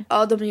Scad?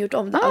 Ja, de har gjort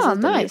om det. Alltså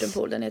nice. De har gjort en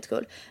pool, den är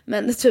jättecool.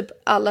 Men typ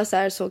alla så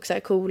här såg så här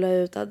coola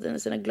ut, hade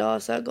sina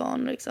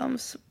glasögon liksom,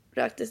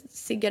 rökte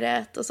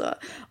cigarett och så.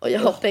 Och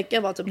jag och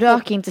Becka var typ...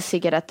 Rök inte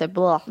cigaretter,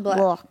 blah,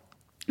 blah.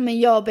 Men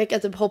jag och Becka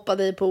typ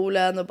hoppade i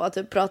poolen och bara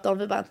typ pratade om,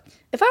 vi bara,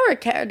 if I were a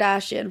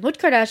Kardashian,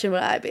 what Kardashian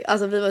would I be?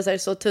 Alltså vi var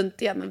så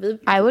tuntiga, men vi...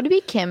 I would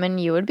be Kim and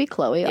you would be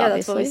Khloe, yeah,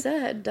 obviously. Yeah, that's what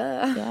we said,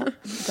 duh. Yeah,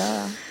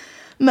 duh.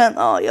 Men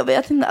ja, jag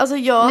vet inte, alltså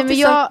Nej, men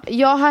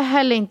jag har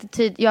heller inte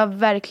tid, jag har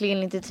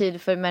verkligen inte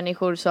tid för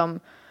människor som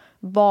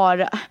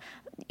bara...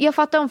 Jag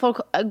fattar om folk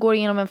går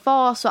igenom en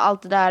fas och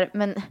allt det där,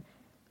 men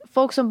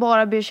folk som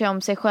bara bryr sig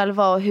om sig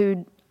själva och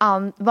hur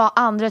vad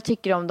andra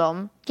tycker om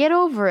dem. Get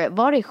over it,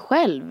 var dig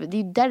själv. Det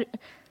är där...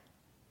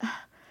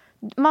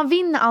 Man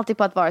vinner alltid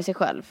på att vara sig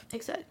själv.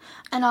 Exakt.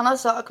 En annan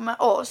sak med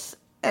oss,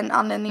 en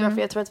anledning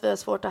varför jag tror att vi har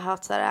svårt att ha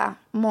så här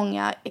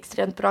många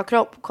extremt bra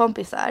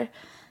kompisar,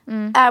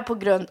 är på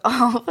grund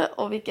av,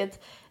 och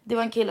vilket, det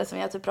var en kille som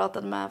jag typ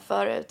pratade med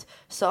förut,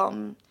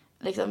 som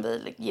liksom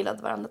vi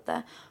gillade varandra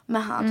lite,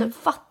 men han typ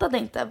fattade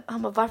inte.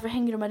 Han bara, varför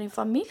hänger du med din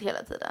familj hela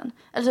tiden?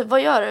 Eller typ,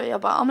 vad gör du?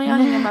 Jag bara, men jag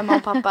hänger med mamma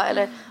och pappa.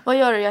 Eller vad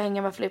gör du? Jag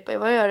hänger med Flipper.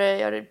 Vad gör du?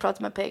 Jag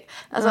pratar med Pig.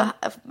 Alltså,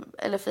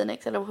 eller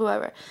Phoenix eller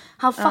whoever.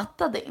 Han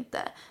fattade inte,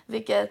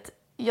 vilket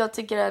jag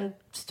tycker är en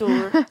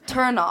stor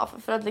turn-off,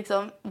 för att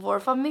liksom vår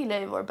familj är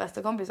ju vår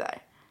bästa kompisar.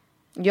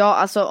 Ja,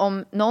 alltså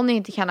om någon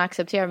inte kan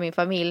acceptera min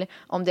familj,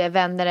 om det är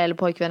vänner eller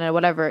pojkvänner eller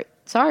whatever,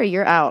 sorry,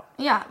 you're out.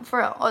 Ja, for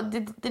real. Och det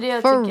är det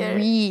jag for tycker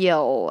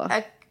real.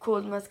 Är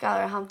cool med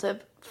Skylar. Han typ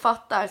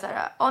fattar så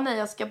här, nej,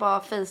 jag ska bara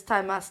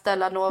FaceTime,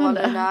 Stella, Nova,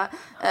 Luna,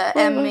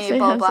 Emmy,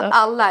 Baba,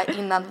 alla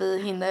innan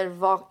vi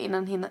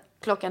hinner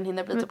klockan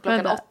hinner bli typ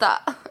klockan 8.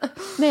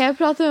 Nej, jag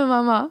pratade med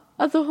mamma.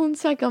 Alltså hon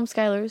snackade om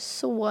Skylar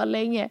så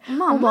länge.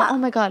 Mamma? Hon bara, oh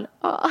my god.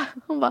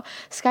 Hon bara,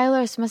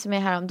 Skylar smsade mig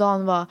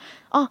häromdagen, var,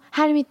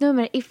 här är mitt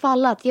nummer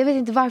ifall att, jag vet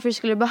inte varför du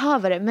skulle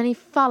behöva det, men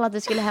ifall att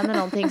det skulle hända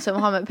någonting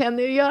som har med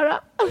Penny att göra.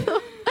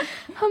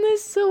 Han är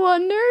så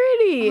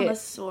nerdy. Han är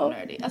så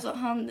nerdy. Alltså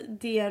han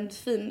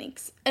DM'd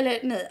Phoenix. Eller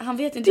nej, han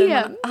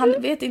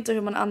vet inte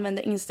hur man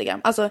använder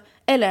Instagram. Alltså,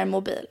 eller en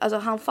mobil. Alltså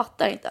han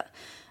fattar inte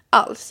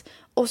alls.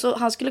 Och så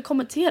han skulle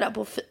kommentera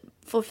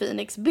på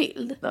Phoenix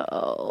bild. No.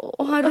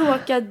 Och han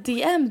råkade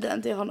DM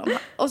den till honom.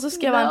 Och så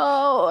skrev han,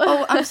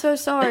 I'm so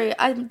sorry,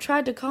 I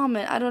tried to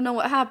comment, I don't know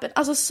what happened.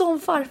 Alltså som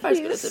farfar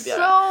skulle typ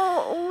göra.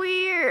 So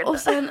weird. Och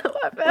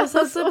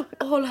sen så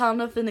håller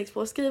han och Phoenix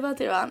på att skriva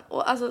till varandra.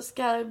 Och alltså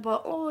Sky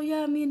bara,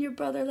 yeah, me and your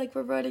brother, like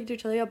we're writing to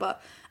each other. Jag bara,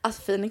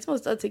 alltså Phoenix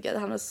måste tycka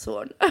att han är så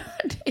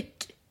nördig.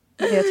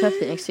 Jag tror att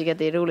Phoenix tycker att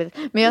det är roligt.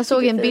 Men jag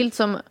såg en bild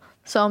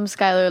som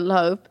Skylar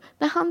la upp,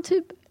 där han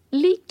typ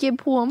ligger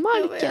på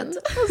marken.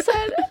 Och så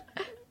här,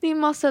 det är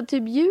massa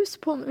typ ljus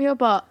på honom. Jag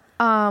bara,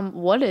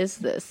 what is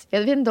this? Jag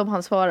vet inte om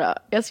han svarade.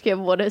 Jag skrev,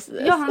 what is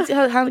this?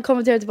 Ja, han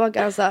kommenterade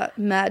tillbaka och sa,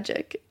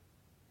 magic.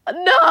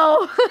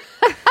 No!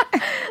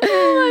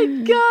 Oh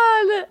my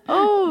god!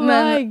 Oh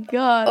my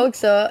god!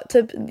 Också,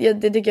 typ,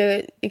 det tycker jag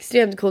är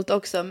extremt coolt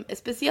också.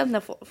 Speciellt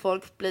när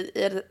folk blir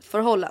i ett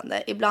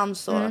förhållande. Ibland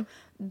så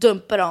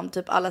dumpar de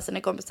typ alla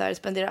sina kompisar,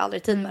 spenderar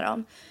aldrig tid med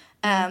dem.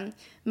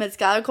 Men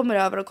Skylar kommer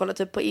över och kollar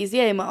typ på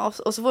Easy med oss.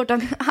 Och så fort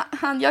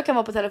jag kan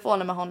vara på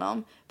telefonen med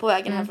honom på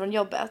vägen hem från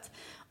jobbet.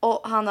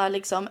 Och han har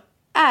liksom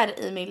är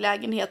i min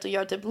lägenhet och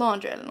gör typ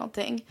laundry eller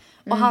någonting.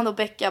 Och han och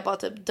Becka bara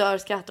typ dör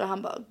skrattar och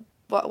han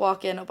bara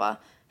walk in och bara,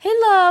 hey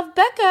love,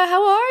 Becca,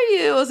 how are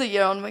you? Och så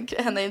gör hon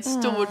henne en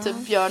stor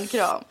typ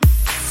björnkram.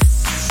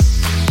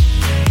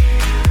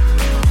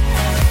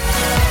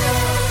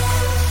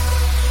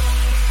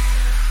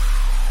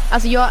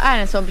 Alltså jag är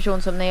en sån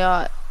person som när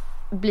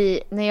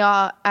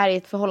jag är i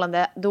ett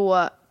förhållande,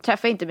 då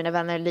träffar jag inte mina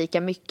vänner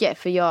lika mycket.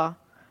 För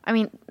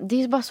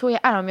det är bara så jag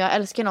är. Om jag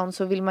älskar någon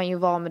så vill man ju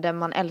vara med den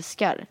man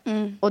älskar.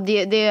 Och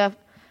det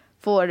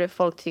får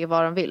folk tycka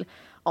vad de vill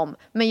om.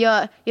 Men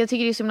jag tycker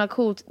det är så himla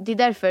coolt. Det är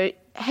därför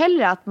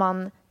hellre att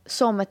man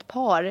som ett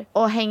par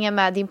och hänga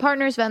med din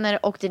partners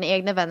vänner och dina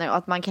egna vänner, och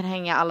att man kan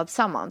hänga alla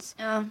tillsammans.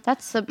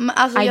 That's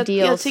a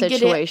ideal jag tycker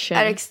situation.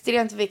 Det är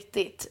extremt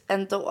viktigt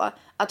ändå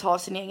att ha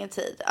sin egen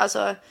tid.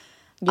 Alltså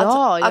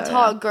Att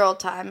ha girl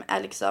time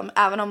är liksom,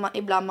 även om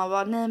ibland man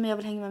bara nej men jag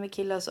vill hänga med min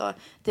kille och så.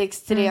 Det är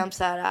extremt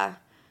så här,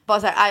 bara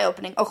så här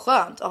eye-opening och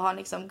skönt att ha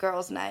liksom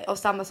girls night. Och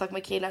samma sak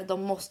med killar,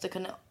 de måste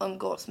kunna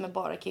umgås med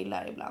bara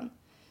killar ibland.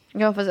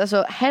 Ja, fast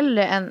alltså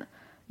hellre än,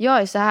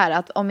 jag är så här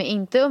att om jag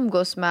inte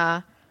umgås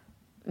med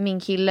min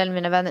kille eller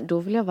mina vänner, då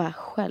vill jag vara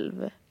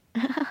själv.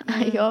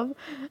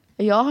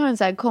 Jag har en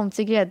så här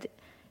konstig grej.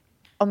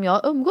 Om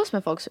jag umgås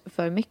med folk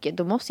för mycket,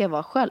 då måste jag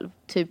vara själv.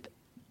 Typ,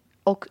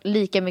 och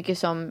lika mycket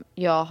som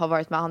jag har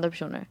varit med andra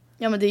personer.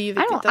 Ja, men det är ju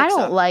viktigt också. I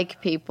don't like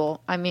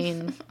people. I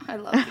mean... I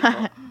love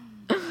people.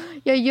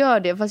 Jag gör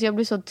det, fast jag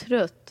blir så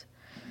trött.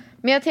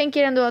 Men jag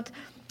tänker ändå att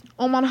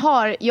om man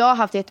har... Jag har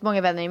haft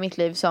jättemånga vänner i mitt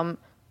liv som...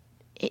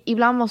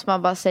 Ibland måste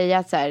man bara säga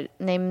att så här,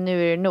 nej,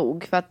 nu är det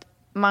nog. För att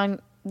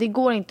det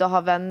går inte att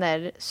ha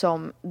vänner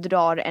som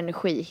drar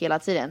energi hela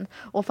tiden.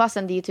 Och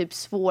fastän det är typ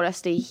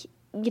svåraste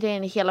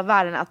grejen i hela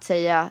världen att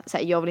säga så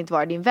här, jag vill inte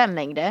vara din vän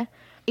längre.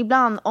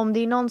 Ibland om det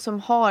är någon som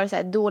har så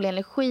här, dålig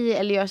energi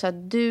eller gör så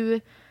att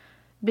du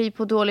blir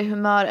på dålig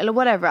humör eller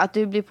whatever, att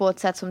du blir på ett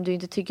sätt som du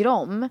inte tycker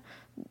om,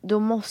 då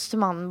måste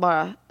man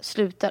bara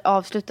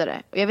avsluta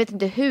det. Och jag vet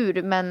inte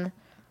hur, men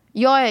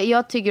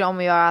jag tycker om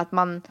att göra att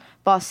man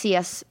bara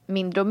ses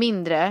mindre och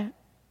mindre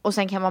och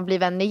sen kan man bli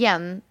vänner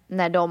igen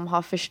när de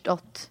har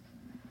förstått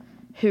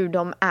hur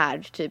de är,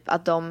 typ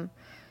att de,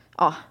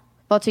 ja,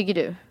 vad tycker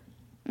du?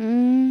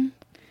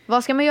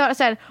 Vad ska man göra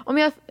så här,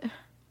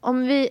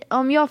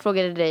 om jag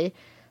frågade dig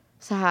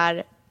så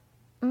här,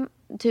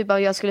 typ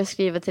att jag skulle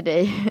skriva till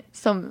dig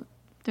som,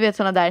 du vet,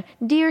 såna där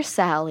Dear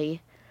Sally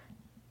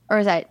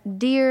eller så här,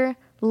 Dear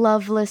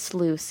Loveless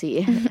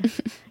Lucy,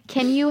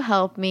 can you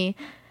help me?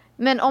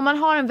 Men om man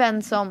har en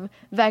vän som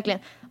verkligen,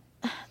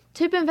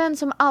 typ en vän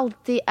som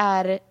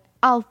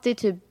alltid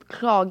typ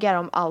klagar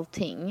om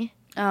allting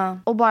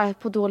och bara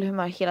på dålig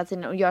humör hela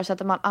tiden och gör så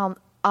att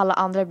alla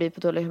andra blir på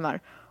dålig humör.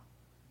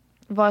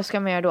 Vad ska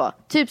man göra då?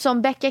 Typ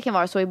som Becca kan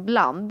vara så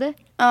ibland.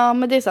 Ja,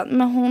 men det är sant.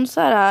 Men hon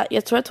så här,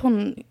 jag tror att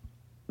hon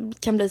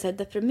kan bli så här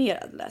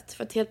deprimerad lätt.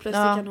 För att helt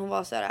plötsligt kan hon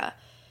vara så här,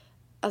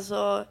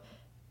 alltså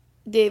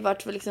det har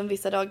varit liksom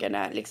vissa dagar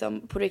när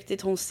liksom på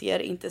riktigt hon ser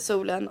inte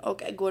solen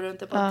och går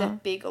runt på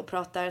deppig och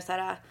pratar så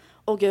här,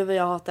 åh gud vad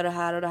jag hatar det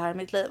här och det här i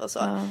mitt liv och så.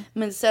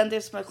 Men sen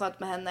det som är skönt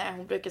med henne,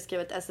 hon brukar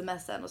skriva ett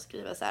sms och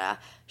skriva så här,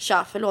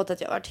 tja, förlåt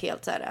att jag har varit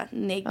helt så här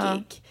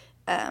neggig.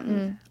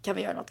 Kan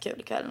vi göra något kul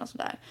ikväll eller något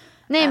sånt där.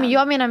 Nej, men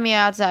jag menar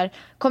med att så här,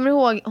 kommer du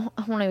ihåg,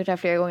 hon har gjort det här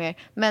flera gånger,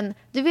 men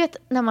du vet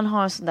när man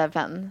har en sån där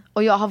vän,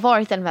 och jag har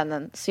varit den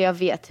vännen så jag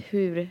vet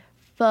hur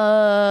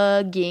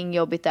fucking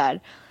jobbigt det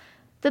är.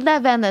 Den där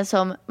vännen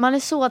som man är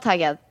så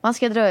taggad, man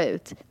ska dra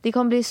ut, det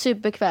kommer bli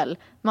superkväll,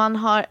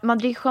 man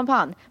dricker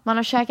champagne, man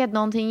har käkat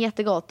någonting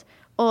jättegott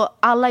och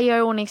alla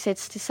gör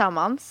ordningssits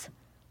tillsammans,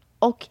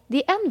 och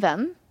det är en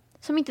vän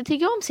som inte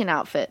tycker om sin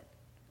outfit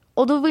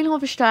och då vill hon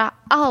förstöra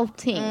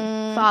allting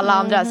för alla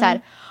andra. Så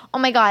här,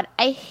 oh my god,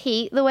 I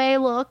hate the way I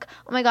look.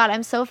 Oh my god,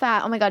 I'm so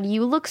fat. Oh my god,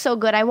 you look so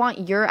good. I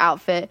want your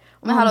outfit.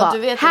 Och men hallå, bara, du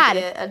vet att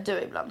det är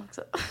du ibland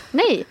också.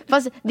 Nej,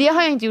 fast det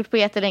har jag inte gjort på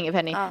jättelänge,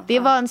 Penny. Det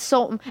var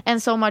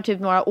en sommar typ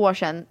några år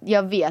sedan.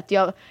 Jag vet.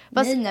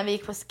 Nej, när vi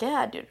gick på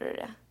Skärd gjorde du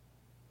det.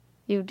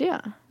 Gjorde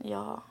jag?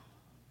 Ja.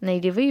 Nej,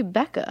 det var ju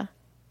Becca.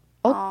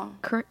 Och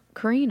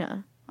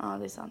Karina. Ja,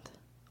 det är sant.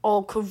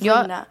 Och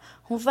Karina.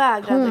 Hon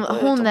vägrade gå ut om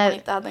hon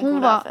inte hade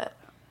en cool outfit.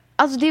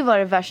 Alltså det var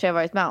det värsta jag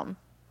varit med om.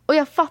 Och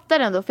jag fattar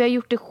ändå, för jag har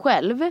gjort det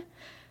själv.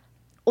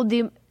 Och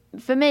det,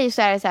 för mig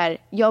så är det så här,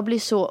 jag blir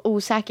så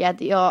osäker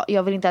att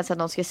jag vill inte ens att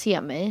någon ska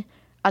se mig.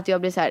 Att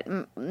jag blir så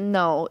här,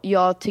 no,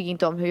 jag tycker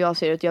inte om hur jag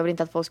ser ut. Jag vill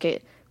inte att folk ska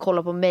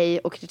kolla på mig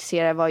och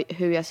kritisera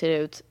hur jag ser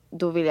ut.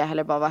 Då vill jag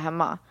heller bara vara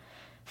hemma.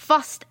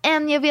 Fast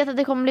jag vet att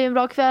det kommer bli en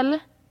bra kväll,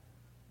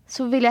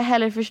 så vill jag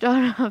hellre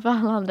förstöra för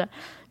alla andra.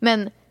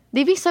 Men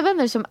det är vissa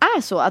vänner som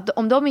är så, att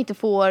om de inte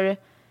får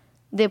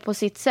det på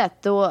sitt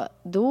sätt,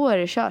 då är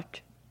det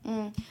kört.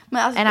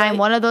 Men alltså, and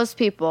I'm one of those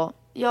people.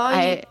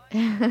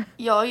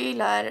 Jag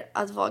gillar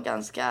att vara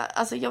ganska,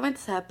 alltså jag vill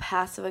inte säga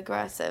passive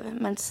aggressive,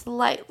 men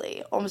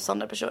slightly om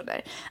sådana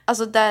personer.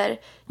 Alltså där,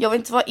 jag vill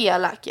inte vara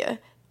elak ju.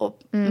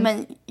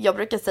 Men jag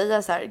brukar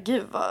säga så här,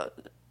 gud vad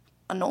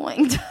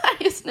annoying det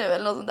här just nu,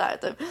 eller något sånt där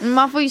typ.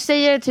 Man får ju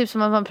säga det typ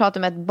som att man pratar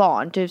med ett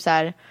barn, typ så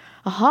här,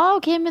 aha,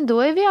 okej, men då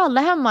är vi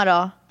alla hemma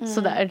då.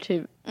 Sådär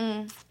typ.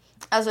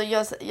 Alltså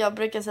jag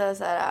brukar säga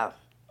så här,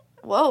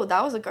 wow,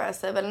 that was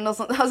aggressive, eller något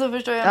sånt. Alltså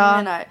förstår jag vad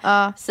jag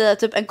menar? Säga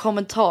typ en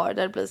kommentar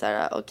där det blir så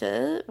här,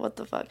 okej, what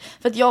the fuck.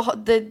 För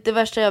att det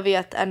värsta jag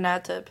vet är när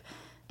typ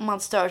man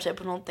stör sig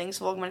på någonting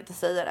så vågar man inte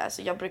säga det.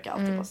 Så jag brukar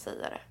alltid bara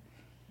säga det.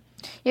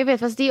 Jag vet,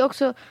 fast det är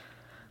också,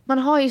 man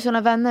har ju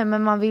såna vänner,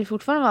 men man vill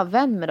fortfarande vara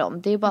vän med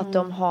dem. Det är bara att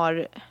de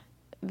har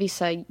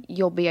vissa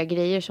jobbiga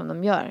grejer som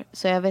de gör.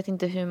 Så jag vet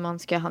inte hur man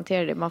ska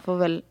hantera det. Man får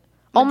väl,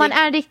 om man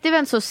är en riktig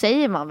vän så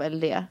säger man väl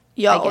det.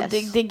 Ja, och det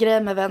är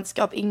grejer med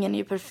vänskap. Ingen är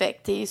ju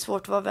perfekt. Det är ju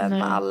svårt att vara vän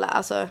med alla.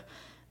 Alltså,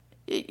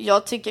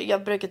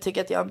 jag brukar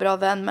tycka att jag är en bra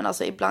vän, men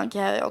alltså, ibland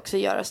kan jag också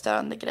göra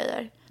störande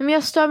grejer. Men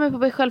jag stör mig på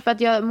mig själv för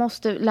att jag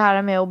måste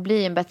lära mig att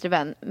bli en bättre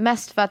vän.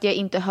 Mest för att jag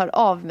inte hör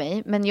av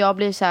mig. Men jag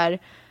blir så här,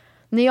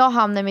 när jag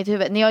hamnar i mitt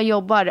huvud, när jag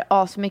jobbar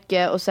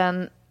asmycket och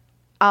sen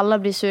alla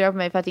blir sura på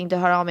mig för att inte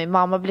höra av mig.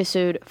 Mamma blir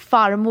sur.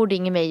 Farmor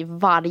ringer mig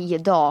varje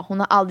dag. Hon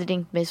har aldrig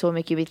ringt mig så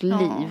mycket i mitt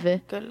liv.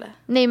 Gulle.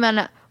 Nej,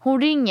 men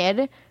hon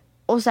ringer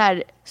och så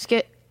här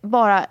ska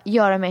bara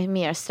göra mig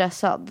mer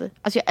stressad.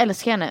 Alltså jag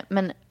älskar henne,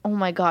 men oh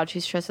my god,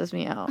 she stresses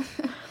me out.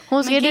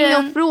 Hon ska ringa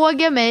och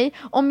fråga mig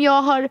om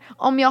jag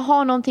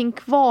har någonting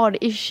kvar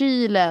i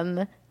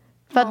kylen.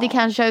 För att det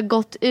kanske har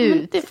gått ut.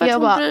 Men det är för att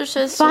hon bryr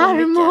sig så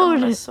mycket.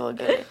 Hon är så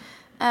gullig.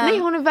 Nej,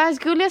 hon är världens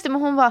gulligaste.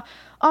 Men hon bara,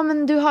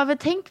 men du har väl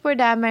tänkt på det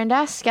där med den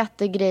där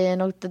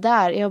skattegrejen och det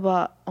där. Jag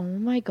bara, oh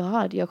my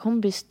god, jag kommer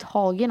bli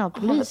tagen av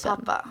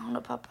polisen. Hon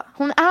är pappa.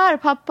 Hon är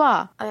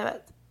pappa. Ja, jag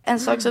vet. En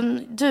sak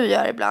som du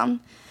gör ibland.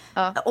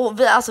 Och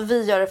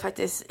vi gör det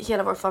faktiskt,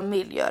 hela vår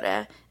familj gör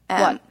det.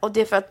 Och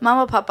det är för att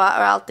mamma och pappa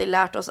har alltid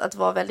lärt oss att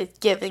vara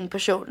väldigt giving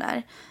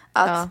personer.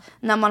 Att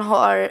när man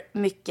har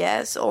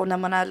mycket och när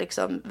man är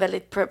liksom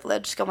väldigt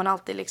privileged ska man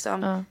alltid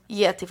liksom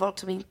ge till folk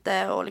som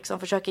inte och liksom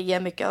försöka ge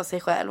mycket av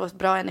sig själv och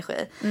bra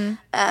energi.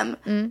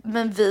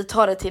 Men vi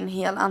tar det till en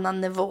helt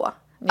annan nivå.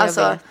 Jag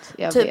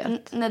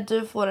vet. När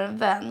du får en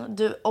vän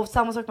och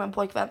samma sak med en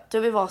pojkvän, du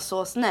vill vara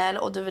så snäll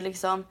och du vill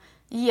liksom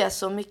ge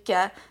så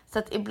mycket så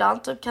att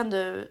ibland typ kan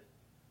du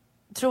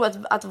tro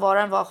att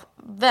vara en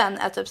vän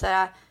är typ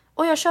såhär,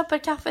 och jag köper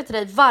kaffe till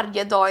dig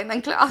varje dag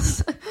innan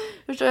klass.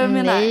 Förstår du vad jag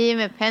menar? Nej,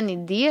 men Penny,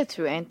 det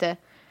tror jag inte.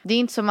 Det är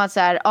inte som att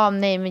såhär,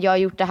 nej men jag har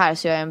gjort det här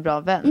så jag är en bra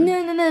vän.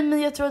 Nej,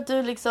 men jag tror att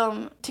du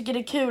liksom tycker det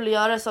är kul att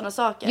göra sådana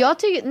saker.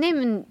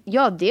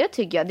 Det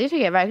tycker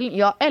jag verkligen.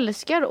 Jag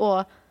älskar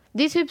och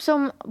det är typ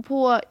som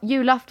på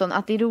julafton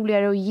att det är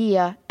roligare att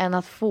ge än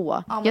att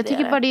få. Ja, jag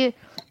tycker bara det,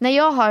 när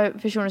jag har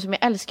personer som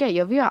jag älskar,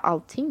 jag vill göra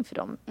allting för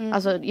dem.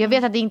 Alltså, jag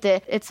vet att det inte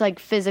it's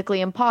like physically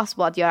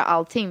impossible att göra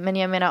allting, men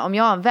jag menar om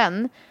jag har en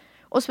vän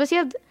och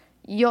speciellt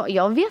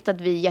jag vet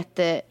att vi är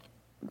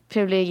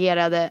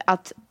jätteprivilegierade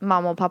att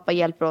mamma och pappa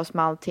hjälper oss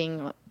med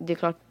allting. Det är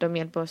klart de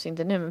hjälper oss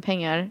inte nu med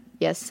pengar.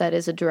 Yes, that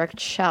is a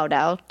direct shout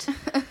out.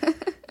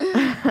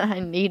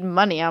 I need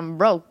money, I'm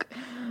broke.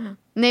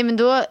 Nej, men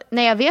då,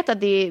 när jag vet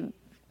att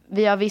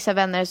vi har vissa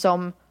vänner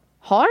som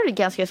har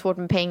ganska svårt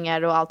med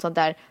pengar och allt sånt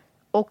där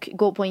och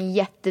går på en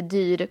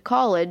jättedyr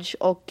college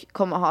och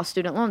kommer att ha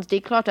student loans. Det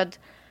är klart att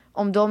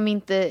om de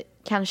inte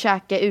kan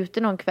käka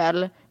ute någon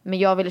kväll men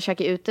jag vill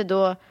käka ute,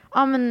 då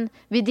men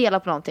vi delar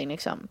på någonting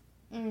liksom.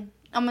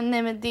 Ja, men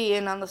nej, men det är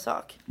en annan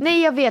sak.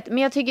 Nej, jag vet, men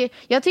jag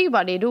tycker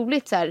bara det är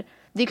roligt så här.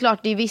 Det är klart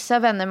det är vissa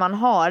vänner man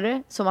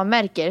har som man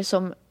märker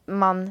som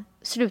man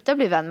slutar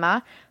bli vän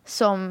med,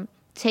 som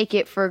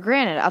take it for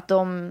granted, att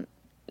de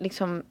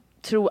liksom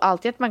tror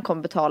alltid att man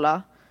kommer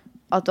betala,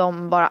 att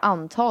de bara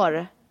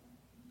antar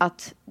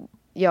att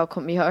jag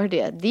kommer göra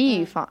det.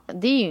 Det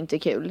är ju inte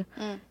kul.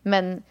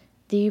 Men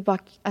det är ju bara,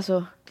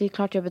 alltså det är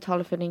klart jag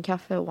betalar för din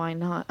kaffe, why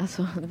not?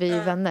 Alltså vi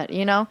är vänner,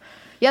 you know.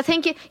 Jag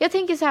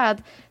tänker så här att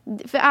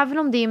för även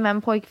om det är med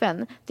en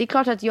pojkvän, det är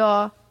klart att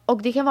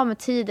och det kan vara med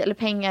tid eller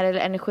pengar eller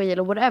energi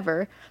eller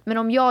whatever, men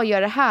om jag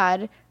gör det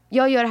här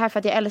för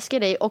att jag älskar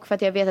dig och för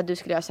att jag vet att du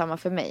skulle göra samma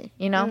för mig,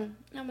 you know?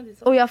 Ja, men det är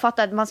så. Och jag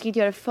fattar att man ska inte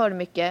göra det för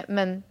mycket,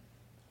 men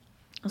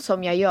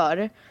som jag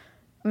gör.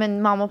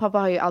 Men mamma och pappa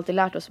har ju alltid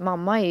lärt oss,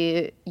 mamma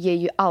ger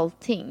ju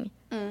allting.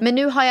 Men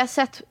nu har jag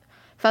sett,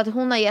 för att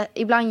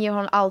ibland ger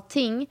hon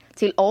allting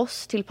till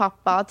oss, till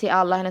pappa, till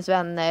alla hennes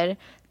vänner,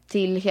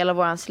 till hela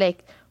våran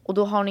släkt, och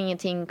då har hon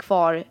ingenting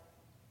kvar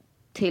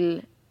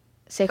till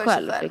sig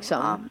själv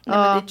liksom.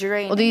 Ja.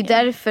 Nej, och det är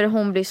därför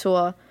hon blir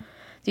så.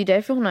 Det är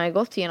därför hon har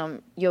gått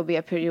igenom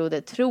jobbiga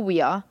perioder, tror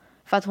jag.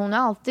 För att hon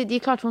alltid, det är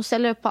klart hon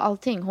ställer upp på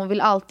allting. Hon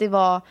vill alltid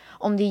vara,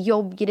 om det är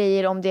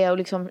jobbgrejer, om det är att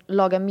liksom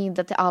laga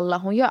middag till alla.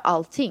 Hon gör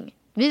allting.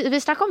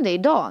 Vi snackade om det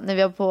idag när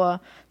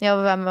jag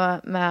var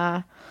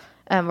med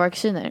våra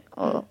kusiner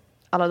och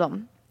alla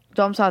dem.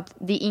 De sa att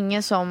det är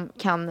ingen som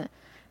kan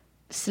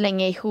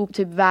slänga ihop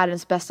typ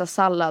världens bästa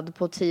sallad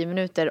på 10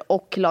 minuter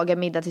och laga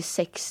middag till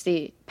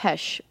 60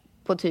 pers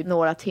på typ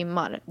några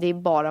timmar. Det är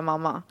bara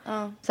mamma.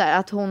 Så här,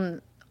 att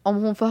om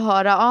hon får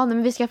höra, nej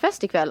men vi ska ha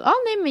fest ikväll.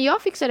 Nej men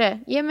jag fixar det.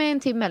 Ge mig en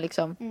timme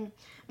liksom.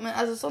 Men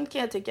alltså sånt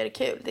kan jag tycka är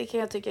kul. Det kan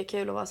jag tycka är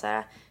kul att vara så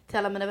här till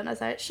alla mina vänner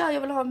så här, tja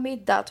jag vill ha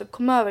middag, typ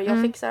kom över,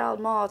 jag fixar all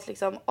mat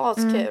liksom,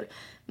 askul.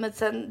 Men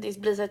sen det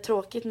blir så här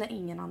tråkigt när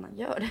ingen annan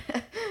gör det.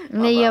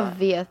 Nej, jag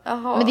vet.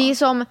 Aha. Men det är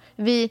som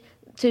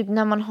typ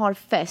när man har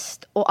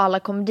fest och alla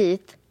kommer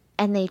dit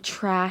and they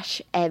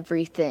trash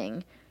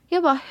everything.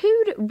 Jag bara,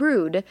 hur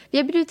rude? Vi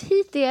har bjudit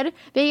hit er,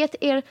 vi har gett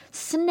er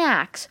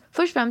snacks.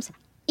 Först och främst,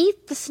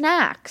 eat the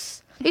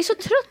snacks. Jag är så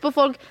trött på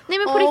folk. Nej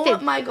men på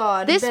riktigt. Oh my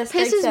god, this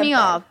pisses me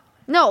off.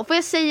 No, får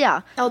jag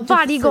säga?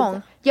 Varje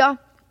gång.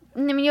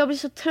 Nej men jag blir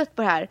så trött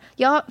på det här.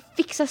 Jag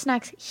fixar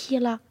snacks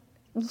hela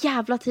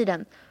jävla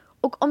tiden.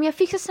 Och om jag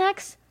fixar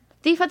snacks,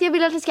 det är för att jag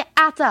vill att jag ska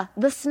äta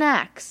the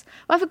snacks.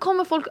 Varför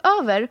kommer folk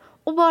över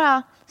och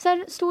bara så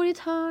här, står i ett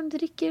hörn,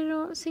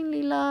 dricker sin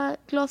lilla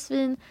glas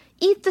vin?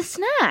 Eat the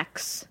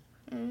snacks.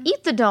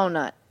 Eat the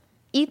donut.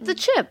 Eat the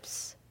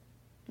chips.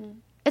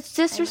 It's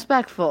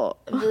disrespectful.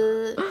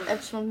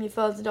 Eftersom min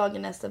födelsedag är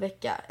nästa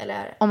vecka.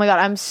 Eller Oh my god,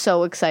 I'm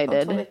so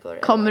excited. 2 veckor.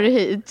 Kommer du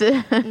hit?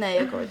 Nej,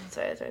 jag kommer inte till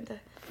Sverige, jag tror inte.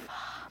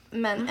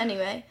 Men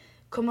anyway,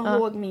 kom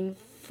ihåg min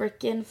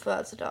freaking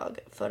födelsedag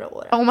förra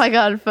året. Oh my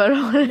god, förra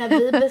året. När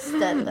vi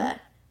beställde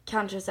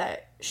kanske så här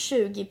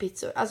 20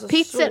 pizzor. Alltså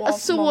pizzor,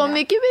 så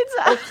mycket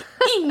pizza. Och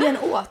ingen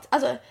åt.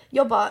 Alltså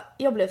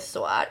jag blev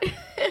så arg.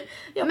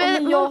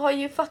 Men jag har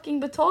ju fucking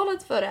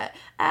betalat för det.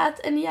 Ät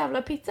en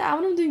jävla pizza.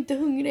 Även om du inte är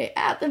hungrig,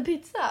 ät en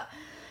pizza.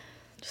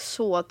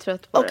 Så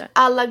trött på och det. Och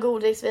alla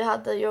godis vi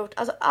hade gjort.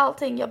 Alltså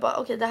allting, jag bara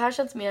okej, det här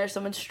känns mer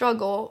som en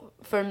struggle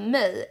för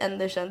mig än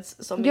det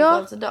känns som min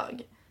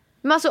födelsedag.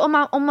 Men alltså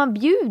om man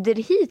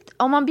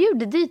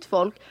bjuder dit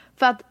folk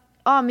för att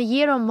men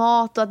ge dem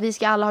mat och att vi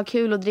ska alla ha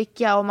kul och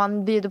dricka och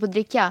man bjuder på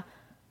dricka.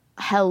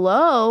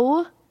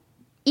 Hello?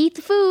 Eat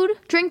the food,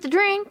 drink the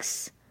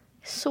drinks.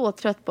 Så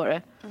trött på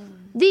det.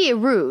 Det är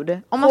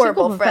rude. Om man ska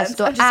gå på en fest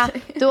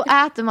då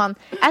äter man.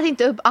 Äter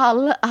inte upp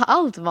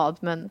allt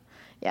mat, men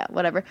yeah,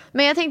 whatever.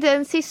 Men jag tänkte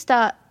en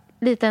sista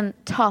liten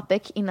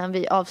topic innan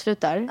vi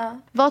avslutar.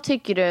 Vad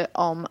tycker du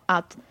om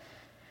att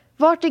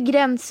vart är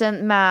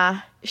gränsen med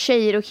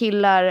tjejer och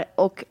killar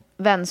och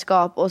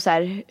vänskap och så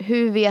här,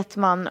 hur vet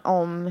man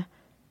om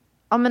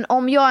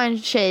om jag är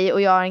en tjej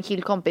och jag är en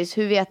killkompis,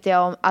 hur vet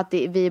jag om att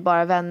vi är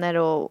bara vänner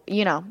och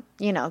you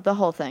know the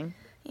whole thing?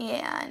 Yeah,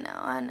 I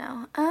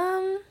know.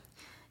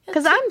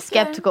 Because I'm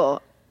skeptical.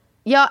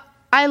 Yeah,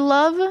 I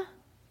love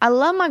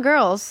my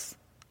girls,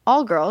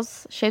 all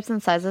girls, shapes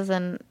and sizes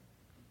and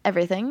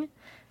everything.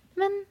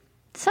 Men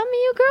some of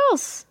you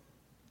girls,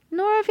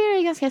 några av er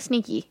är ganska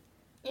sneaky.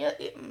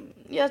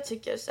 Jag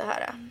tycker så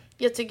här.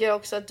 Jag tycker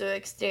också att du är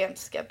extremt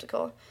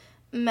skeptical.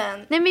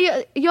 Men nej,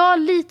 men jag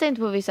litar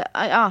inte på vissa.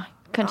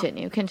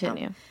 Continue.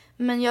 Ja.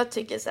 Men jag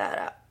tycker så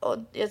här, och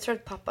jag tror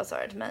att pappa sa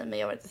det till mig, men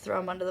jag vill inte throw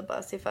him under the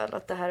bus ifall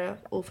att det här är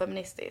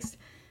ofeministiskt.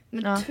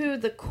 Men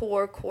to the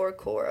core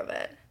of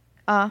it.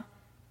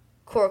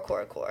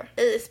 Core.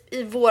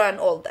 I våran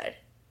ålder.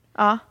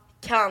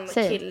 Kan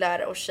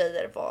killar och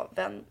tjejer vara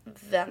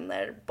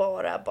vänner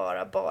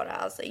bara,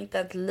 alltså inte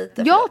ett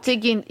litet.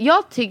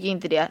 Jag tycker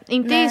inte det.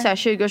 Inte i så här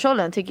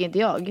 20-årsåldern tycker inte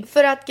jag.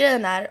 För att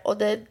grejen är, och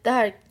det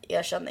här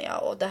erkänner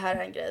jag, och det här är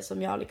en grej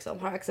som jag liksom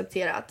har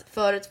accepterat.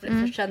 Förut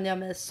kände jag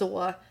mig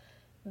så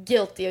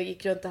guilty och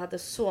gick runt och hade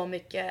så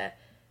mycket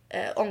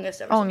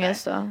ångest över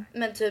sånt.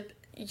 Men typ,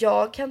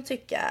 jag kan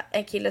tycka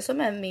en kille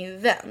som är min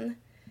vän,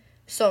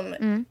 som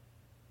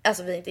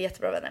alltså vi är inte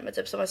jättebra vänner, men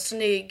typ som är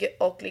snygg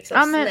och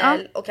liksom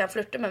snäll och kan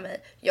flirta med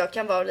mig. Jag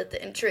kan vara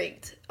lite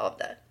intrigued av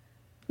det.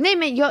 Nej,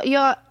 men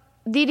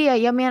det är det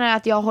jag menar,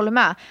 att jag håller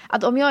med.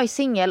 Att om jag är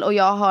singel och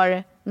jag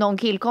har någon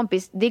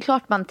killkompis, det är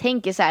klart man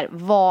tänker så här,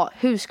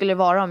 hur skulle det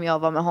vara om jag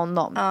var med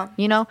honom?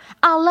 You know?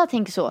 Alla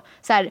tänker så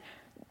här,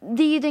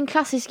 det är ju den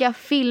klassiska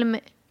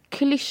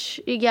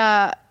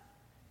filmklyschiga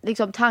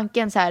liksom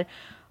tanken så här,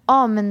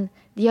 men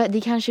det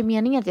är kanske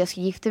meningen att jag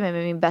ska gifta mig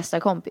med min bästa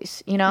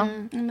kompis, you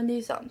know? Men det är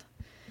ju sant.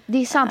 Det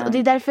är sant, och det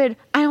är därför I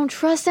don't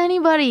trust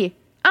anybody.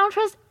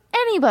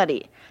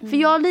 För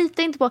jag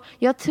litar inte på,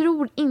 jag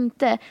tror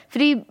inte, för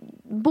det är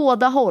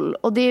båda håll,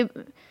 och det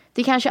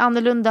är kanske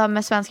annorlunda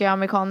med svenskar och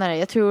amerikaner.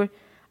 Jag tror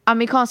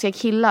amerikanska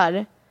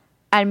killar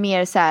är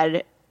mer så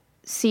här,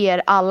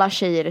 ser alla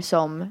tjejer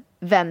som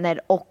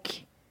vänner och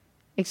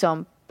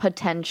liksom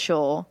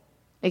potential,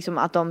 liksom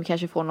att de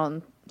kanske får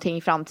någonting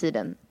i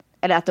framtiden,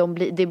 eller att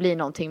det blir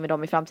någonting med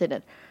dem i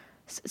framtiden.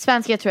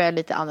 Svenskar tror jag är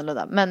lite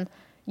annorlunda, men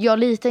jag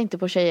litar inte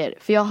på tjejer,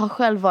 för jag har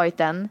själv varit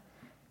den.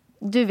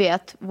 Du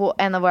vet,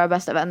 en av våra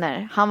bästa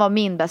vänner, han var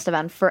min bästa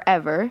vän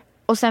forever,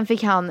 och sen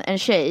fick han en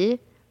tjej,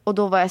 och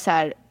då var jag så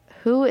här,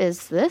 who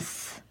is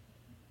this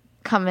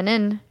coming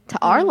in to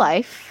our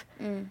life?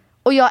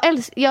 Och jag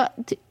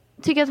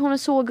tycker att hon är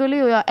så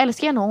gullig och jag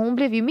älskar henne, och hon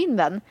blev ju min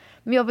vän.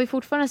 Men jag var ju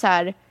fortfarande så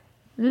här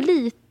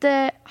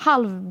lite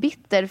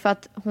halvbitter för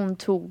att hon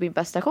tog min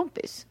bästa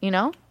kompis, you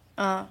know?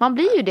 Man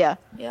blir ju det.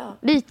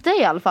 Lite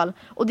i alla fall.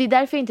 Och det är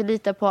därför jag inte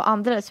litar på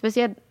andra.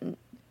 Speciellt,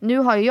 nu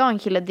har ju jag en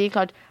kille, det är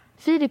klart,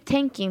 Filip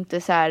tänker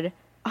inte så här,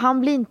 han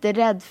blir inte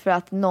rädd för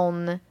att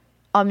någon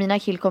av mina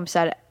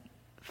killkompisar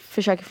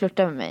försöker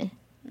flirta med mig.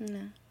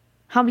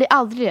 Han blir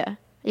aldrig det.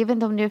 Jag vet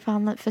inte om det är för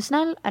han är för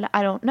snäll, eller I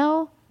don't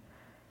know.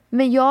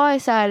 Men jag är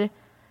så här,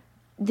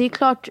 det är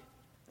klart,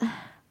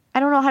 I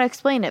don't know how to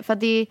explain it, för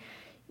att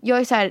jag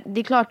är så här,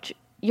 det är klart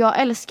jag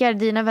älskar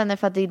dina vänner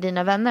för att det är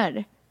dina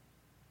vänner.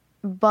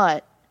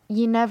 But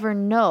you never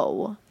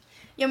know.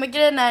 Ja, men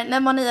grejen är, när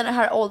man är i den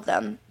här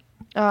åldern,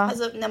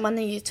 alltså när man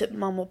är ju typ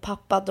mamma och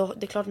pappa, då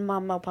det är klart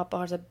mamma och pappa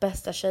har så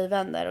bästa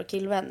tjejvänner och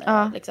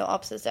killvänner, liksom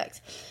opposite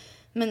sex.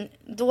 Men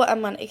då är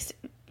man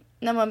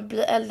när man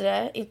blir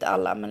äldre, inte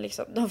alla, men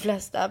liksom de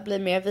flesta blir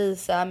mer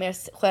visa,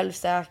 mer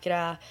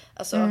självsäkra,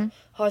 alltså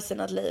har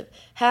sina liv.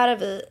 Här är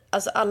vi,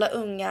 alltså alla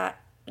unga,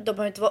 de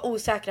behöver inte vara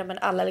osäkra, men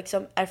alla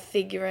liksom är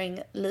figuring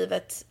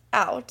livet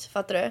out,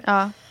 fattar du?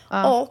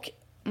 Och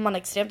man är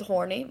extremt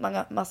horny,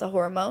 massa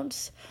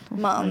hormones.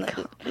 Man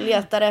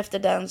letar efter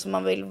den som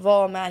man vill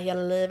vara med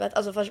hela livet.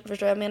 Alltså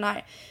förstår jag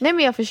menar? Nej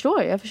men jag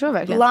förstår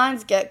verkligen.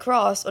 Lines get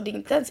crossed och det är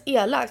inte ens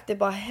elakt, det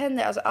bara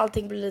händer. Alltså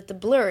allting blir lite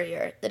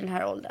blurrier i den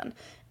här åldern.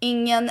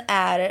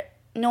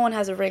 No one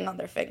has a ring on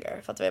their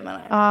finger, fattar du vad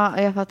jag menar?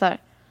 Ja, jag fattar.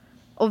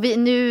 Och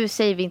nu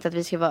säger vi inte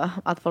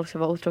att folk ska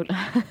vara otrogna.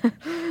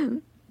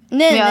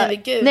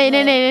 Nej,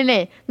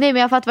 men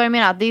jag fattar vad du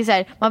menar. Det är så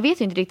här, man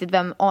vet ju inte riktigt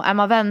är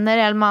man vänner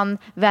eller man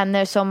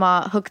vänner som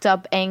har hooked up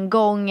en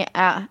gång.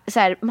 Så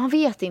här, man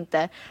vet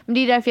inte. Men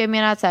det är därför jag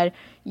menar att så här,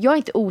 jag är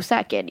inte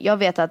osäker. Jag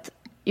vet att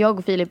jag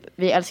och Filip,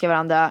 vi älskar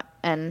varandra.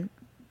 And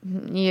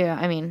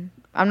yeah, I mean,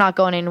 I'm not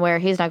going anywhere,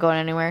 he's not going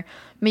anywhere.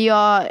 Men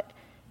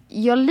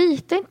jag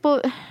litar inte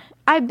på...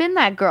 I've been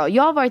that girl.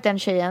 Jag har varit den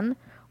tjejen.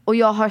 Och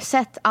jag har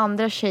sett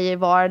andra tjejer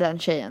vara den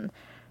tjejen.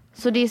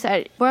 Så det är så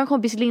här, vår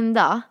kompis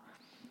Linda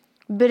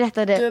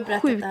berättade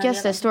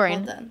sjukaste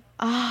storyn.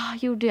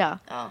 Gjorde jag?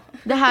 Ja.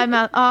 Det här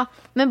med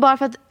men bara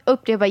för att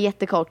upprepa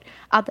jättekort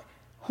att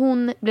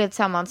hon blev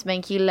tillsammans med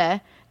en kille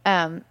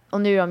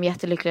och nu är de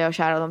jättelyckliga och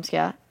kära och de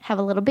ska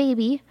have a little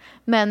baby.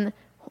 Men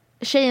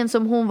tjejen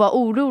som hon var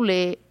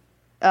orolig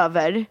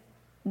över,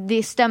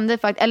 det stämde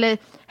faktiskt, eller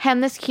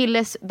hennes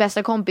killes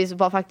bästa kompis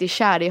var faktiskt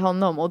kär i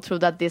honom och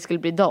trodde att det skulle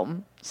bli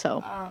dem.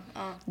 So,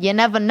 you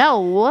never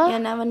know. You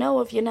never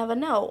know if you never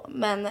know.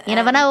 Men, you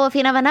never know if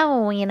you never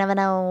know. You never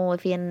know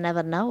if you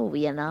never know,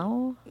 you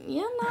know.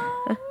 You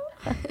know.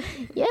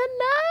 You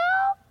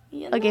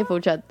know. Okej,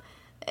 fortsätt.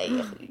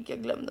 Nej, jag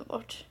glömde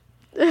bort.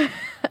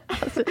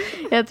 Alltså,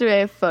 jag tror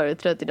jag är för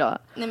trött idag.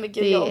 Nej men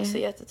gud, jag är också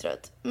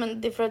jättetrött.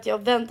 Men det är för att jag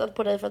har väntat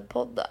på dig för att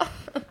podda.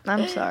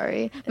 I'm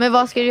sorry. Men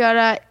vad ska du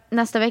göra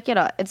nästa vecka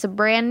då? It's a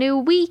brand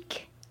new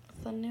week.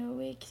 It's a new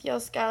week. Jag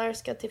och Skylar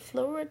ska till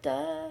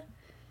Florida.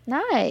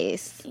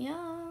 Nice.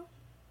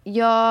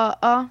 Ja.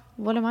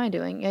 What am I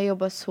doing? Jag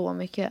jobbar så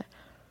mycket.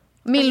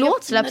 Min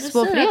låt släpps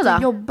på fredag. När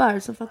du jobbar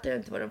så fattar jag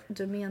inte vad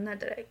du menar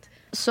direkt.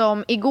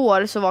 Som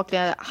igår så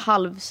vaknade jag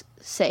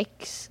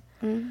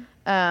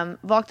 5:30.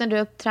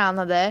 Vaknade upp,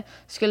 tränade.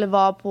 Skulle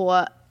vara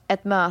på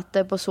ett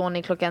möte på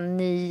Sony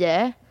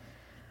 9:00.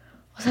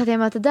 Och så hade jag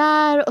möte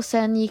där. Och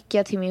sen gick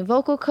jag till min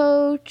vocal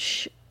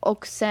coach.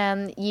 Och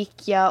sen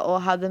gick jag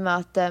och hade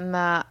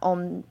möte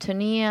om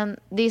turnén.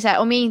 Det är så här,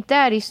 om jag inte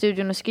är i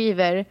studion och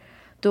skriver,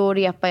 då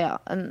repar jag.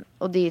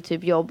 Och det är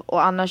typ jobb.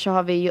 Och annars så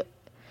har vi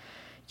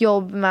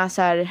jobb med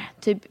så här,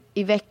 typ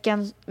i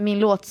veckan. Min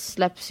låt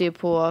släpps ju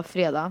på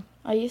fredag.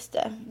 Ja, just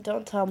det.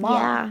 Don't tell mom.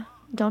 Yeah,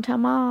 don't tell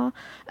mom.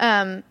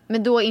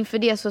 Men då inför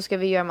det så ska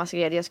vi göra massa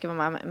grejer. Jag ska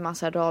vara med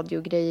massa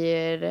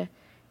radiogrejer.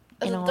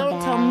 Alltså,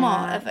 don't tell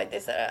mom är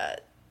faktiskt så här...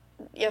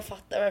 Jag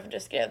fattar varför du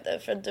skrev det.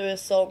 För att du är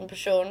sån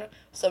person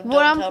som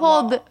våran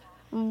podd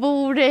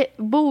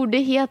borde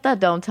heta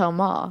Don't Tell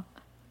Ma.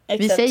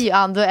 Vi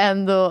säger ju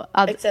ändå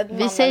att except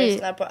mamma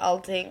lyssnar på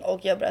allting och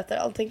jag berättar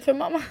allting för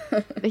mamma.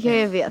 Det kan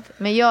jag vet.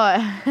 Men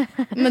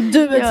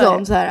du är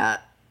sån så här.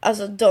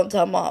 Alltså don't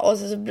tell ma. Och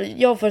så blir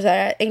jag får så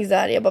här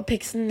anxiety. Jag bara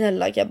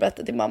snälla kan jag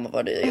berätta till mamma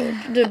vad du har gjort.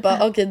 Du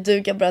bara okej,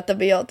 du kan berätta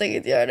men jag tänker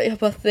inte göra det. Jag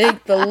bara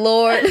thank the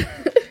Lord.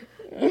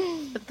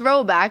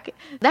 Throwback.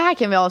 Det här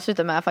kan vi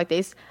avsluta med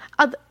faktiskt.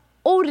 Att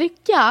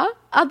orka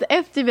att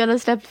efter vi hade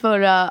släppt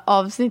förra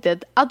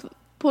avsnittet att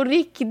på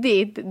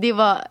riktigt det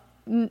var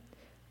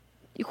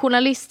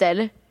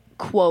journalister,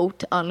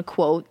 quote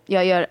unquote,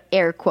 jag gör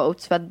air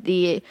quotes för att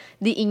det är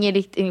ingen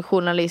riktig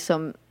journalist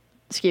som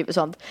skriver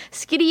sånt,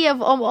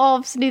 skrev om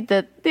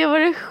avsnittet. Det var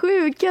det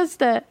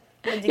sjukaste.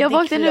 Men det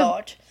är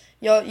klart.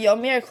 Jag är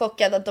mer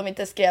chockad att de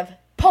inte skrev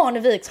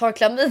Parneviks har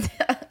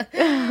klamydia.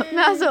 Men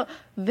alltså,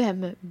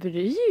 vem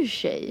bryr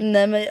sig?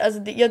 Nej men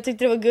alltså, jag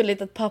tyckte det var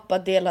gulligt att pappa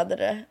delade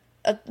det.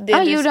 Att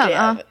det du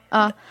skrev.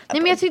 Nej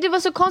men jag tyckte det var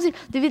så konstigt.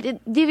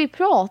 Det vi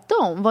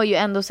pratade om var ju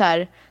ändå så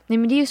här. Nej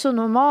men det är ju så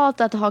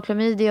normalt att ha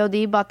klamydia och det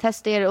är bara att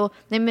testa er. Och,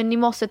 nej men ni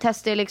måste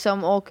testa er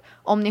liksom. Och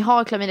om ni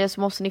har klamydia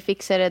så måste ni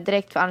fixa det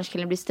direkt för annars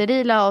kan ni bli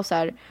sterila. Och så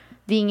här.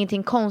 Det är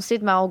ingenting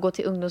konstigt med att gå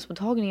till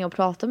ungdomsmottagningen och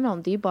prata med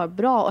dem. Det är ju bara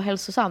bra och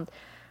hälsosamt.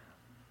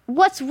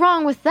 What's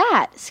wrong with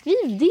that?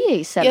 Skriv det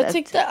istället. Jag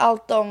tyckte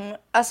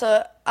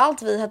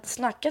allt vi hade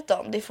snackat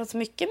om, det fanns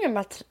mycket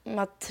mer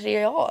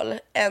material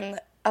än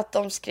att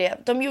de skrev.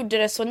 De gjorde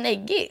det så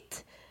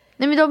neggigt.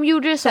 Nej men de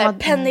gjorde det som att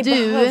Penny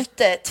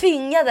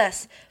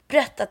tvingades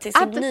berätta till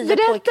sin nya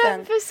pojkvän. Att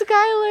berätta för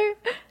Skylar.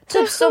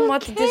 Typ som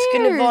att det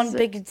skulle vara en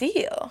big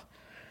deal.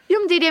 Jo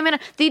men det är det jag menar.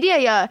 Det är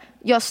det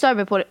jag stör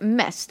mig på det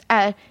mest.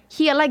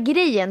 Hela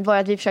grejen var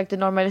att vi försökte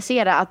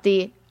normalisera att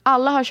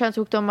alla har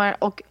könssjukdomar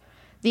och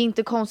det är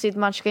inte konstigt,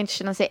 man ska inte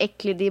känna sig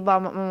äcklig. Det är bara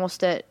man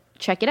måste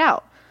check it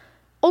out.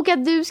 Och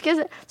att du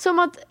ska, som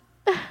att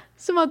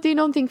det är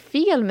någonting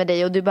fel med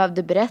dig och du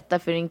behövde berätta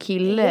för en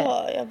kille.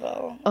 Ja, jag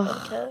bara,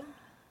 okej.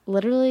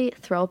 Literally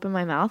throw up in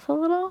my mouth a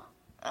little.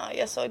 Ja,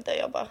 jag såg det,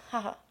 jag bara,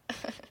 haha.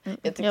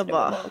 Jag tyckte det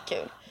var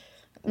kul.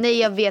 Nej,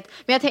 jag vet.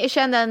 Men jag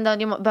kände ändå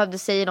att jag behövde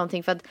säga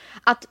någonting för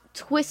att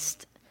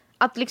twist,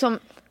 att liksom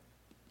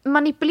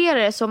manipulera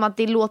det som att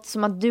det låter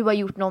som att du har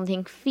gjort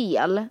någonting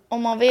fel. Och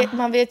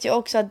man vet ju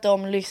också att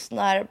de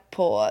lyssnar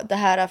på det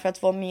här för att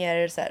få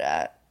mer så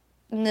här,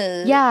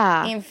 ny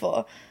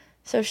info.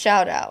 So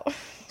shout out.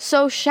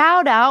 So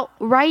shout out,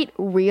 write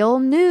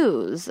real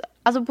news.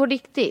 Alltså på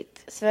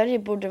riktigt. Sverige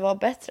borde vara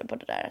bättre på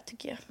det där,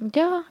 tycker jag.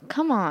 Ja,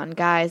 come on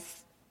guys.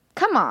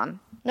 Come on.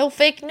 No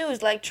fake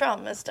news like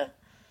Trump, mister.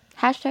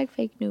 Hashtag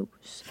fake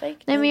news. Fake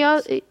Nej,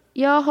 news. men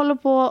jag håller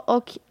på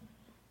och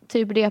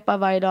typ repar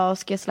varje dag och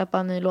ska släppa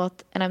en ny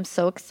låt. And I'm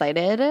so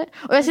excited.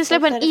 Och jag ska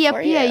släppa en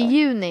EP i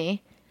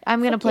juni.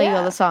 I'm gonna play you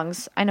all the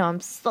songs. I know, I'm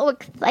so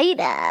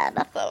excited.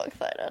 So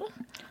excited.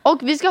 Och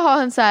vi ska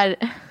ha en så här...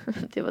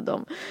 det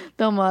var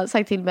de har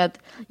sagt till mig att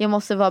jag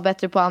måste vara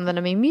bättre på att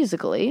använda min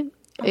Musical.ly.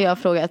 Jag har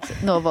frågat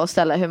Nova och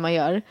Stella hur man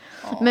gör.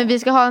 Men vi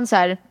ska ha en så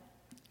här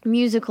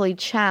Musical.ly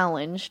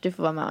challenge. Du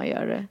får vara med och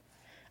göra det.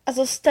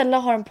 Alltså Stella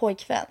har en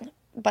pojkvän.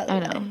 By the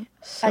way.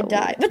 So I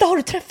die. Vänta, har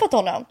du träffat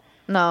honom?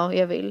 No,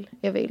 jag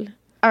vill.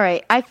 All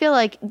right, I feel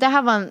like det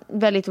här var en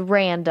väldigt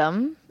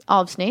random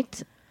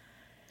avsnitt.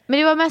 Men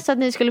det var mest att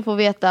ni skulle få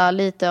veta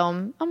lite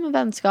om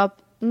vänskap.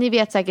 Ni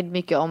vet säkert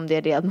mycket om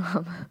det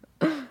redan.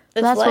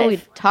 That's what we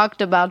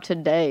talked about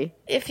today.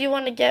 If you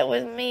want to get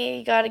with me, you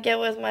gotta get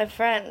with my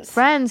friends.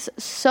 Friends,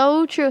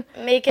 so true.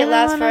 Make it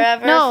last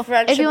forever. No,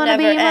 friendship if you want to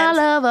be never my ends.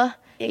 lover,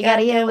 you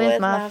gotta get with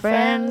my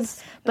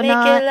friends. But Make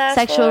not it last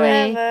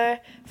sexually. Forever.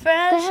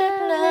 Friendship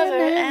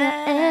never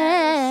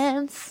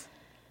ends.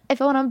 If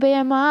you want to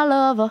be my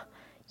lover,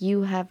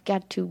 you have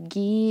got to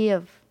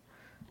give.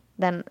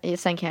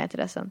 Sen kan jag inte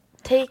resten.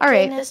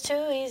 Taking is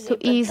too easy. Too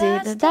easy.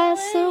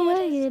 That's the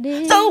way it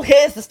is. So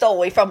here's the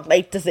story from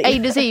A to Z.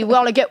 A to Z.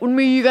 Wanna get with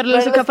me? You gotta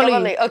listen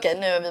carefully. Okej,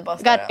 nu är vi bara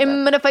störande. Got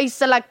him in the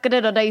face like a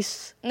little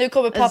days. Nu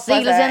kommer pappa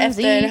såhär,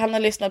 efter han har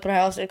lyssnat på det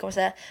här avsnittet kommer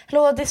säga: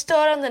 hallå, det är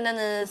störande när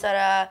ni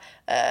såhär,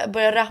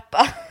 börjar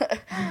rappa.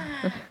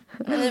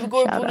 När ni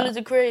går på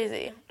lite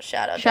crazy.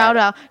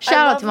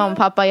 Shout out till mamma och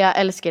pappa. Jag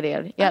älskar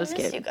er. Jag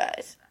älskar er. You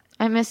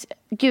guys.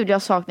 Gud,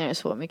 jag saknar er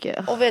så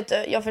mycket. Och vet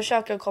du, jag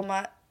försöker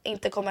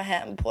inte komma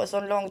hem på så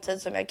lång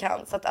tid som jag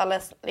kan, så att alla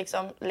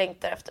liksom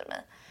längtar efter mig.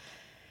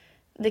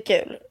 Det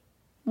är kul.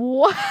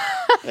 What?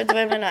 Vet du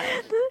vad jag menar?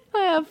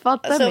 Jag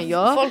fattar, alltså,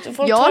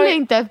 men jag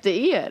längtar efter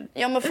er.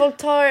 Ja, men folk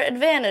tar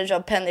advantage av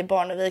Penny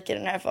Barnevik i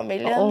den här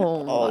familjen.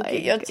 Och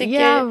jag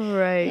tycker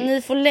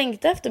ni får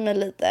längta efter mig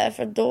lite,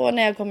 för då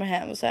när jag kommer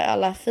hem så är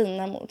alla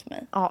fina mot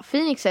mig. Ja,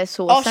 Phoenix är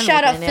så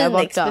snäll mot mig när jag är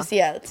borta. Phoenix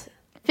speciellt.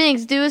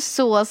 Phoenix, du är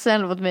så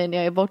snäll mot mig när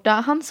jag är borta.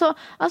 Han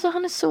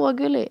är så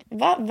gullig.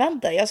 Va?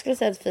 Vänta, jag skulle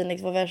säga att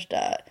Phoenix var värsta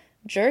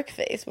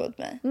jerkface mot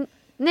mig.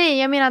 Nej,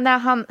 jag menar när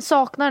han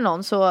saknar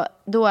någon, så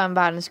då är han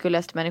världens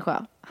gulligaste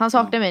människa. Han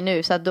saknar mig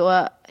nu, så att då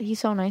he's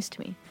so nice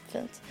to me.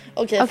 Fint.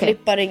 Okej,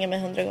 Flippa ringer mig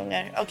 100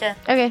 gånger.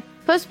 Okej.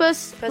 Puss.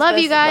 Love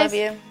you guys. Love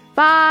you.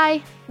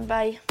 Bye.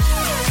 Bye.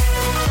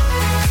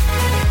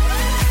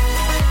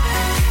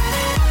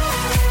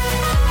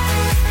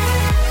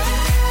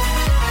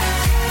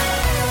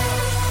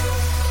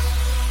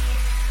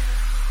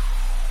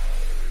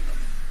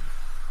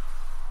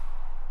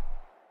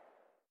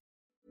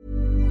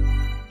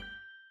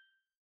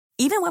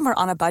 Even when we're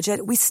on a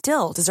budget, we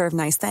still deserve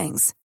nice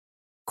things.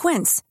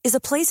 Quince is a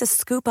place to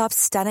scoop up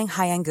stunning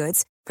high-end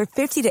goods for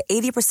 50 to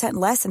 80%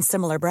 less than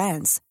similar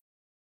brands.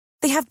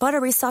 They have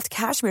buttery soft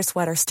cashmere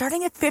sweaters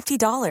starting at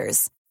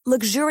 $50,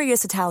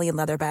 luxurious Italian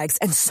leather bags,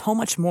 and so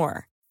much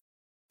more.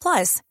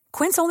 Plus,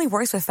 Quince only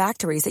works with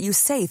factories that use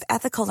safe,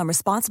 ethical, and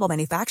responsible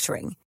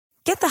manufacturing.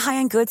 Get the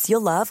high-end goods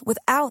you'll love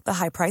without the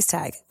high price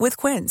tag with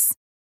Quince.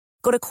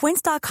 Go to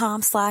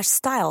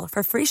quince.com/style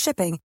for free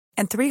shipping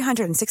and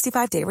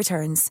 365-day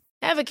returns.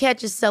 Ever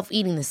catch yourself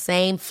eating the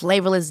same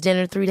flavorless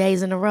dinner 3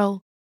 days in a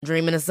row?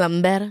 Dreaming of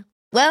something better?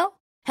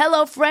 Well,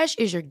 HelloFresh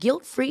is your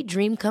guilt-free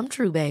dream come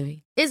true,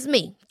 baby. It's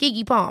me,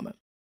 Keke Palmer.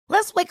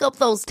 Let's wake up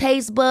those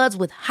taste buds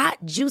with hot,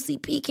 juicy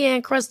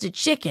pecan-crusted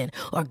chicken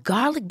or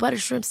garlic butter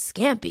shrimp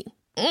scampi.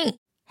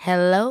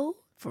 Hello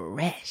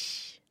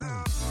Fresh.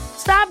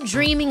 Stop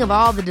dreaming of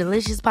all the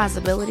delicious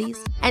possibilities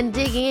and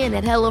dig in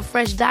at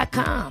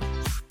HelloFresh.com.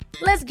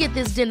 Let's get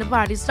this dinner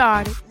party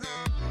started.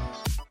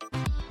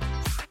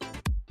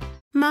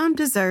 Mom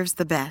deserves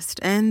the best,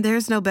 and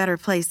there's no better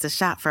place to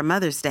shop for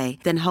Mother's Day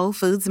than Whole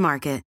Foods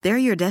Market. They're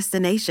your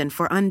destination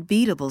for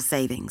unbeatable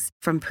savings,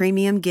 from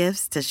premium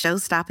gifts to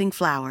show-stopping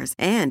flowers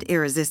and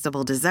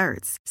irresistible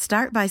desserts.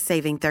 Start by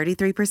saving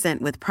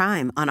 33% with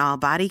Prime on all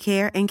body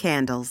care and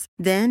candles.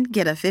 Then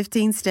get a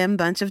 15-stem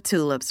bunch of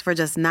tulips for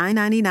just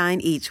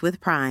 $9.99 each with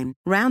Prime.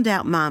 Round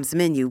out Mom's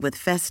menu with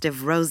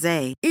festive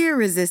rosé,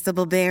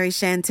 irresistible berry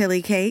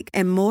chantilly cake,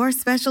 and more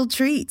special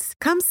treats.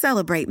 Come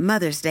celebrate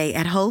Mother's Day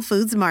at Whole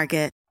Foods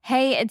Market.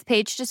 Hey, it's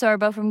Paige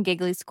DeSorbo from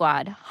Giggly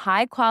Squad.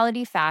 High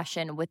quality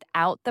fashion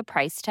without the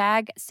price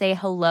tag. Say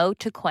hello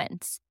to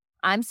Quince.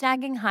 I'm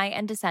snagging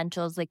high-end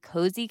essentials like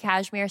cozy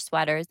cashmere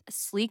sweaters,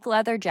 sleek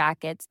leather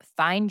jackets,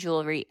 fine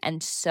jewelry,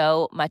 and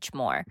so much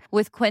more.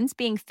 With Quince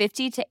being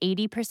 50 to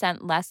 80%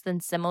 less than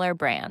similar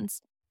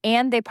brands.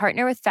 And they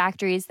partner with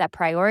factories that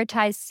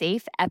prioritize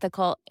safe,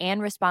 ethical,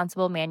 and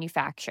responsible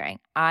manufacturing.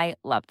 I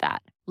love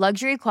that.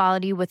 Luxury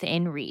quality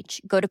within reach.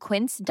 Go to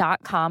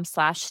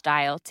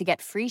quince.com/style to get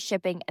free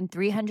shipping and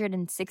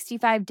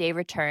 365-day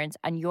returns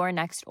on your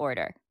next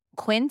order.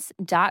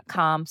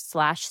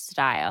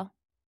 Quince.com/style.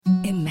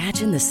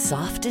 Imagine the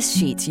softest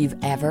sheets you've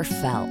ever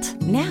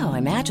felt. Now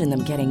imagine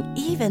them getting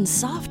even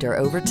softer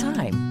over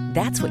time.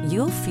 That's what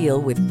you'll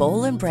feel with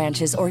Boll &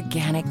 Branch's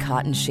organic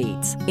cotton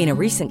sheets. In a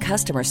recent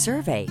customer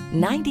survey,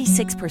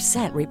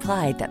 96%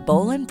 replied that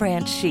Boll &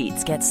 Branch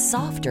sheets get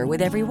softer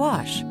with every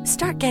wash.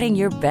 Start getting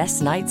your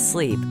best night's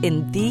sleep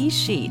in these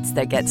sheets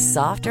that get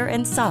softer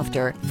and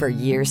softer for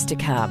years to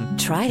come.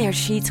 Try their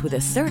sheets with a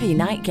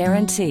 30-night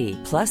guarantee.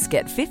 Plus,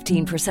 get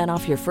 15%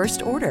 off your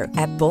first order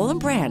at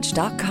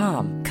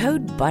bollandbranch.com.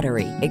 Code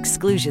BUTTERY.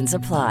 Exclusions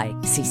apply.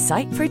 See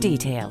site for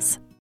details.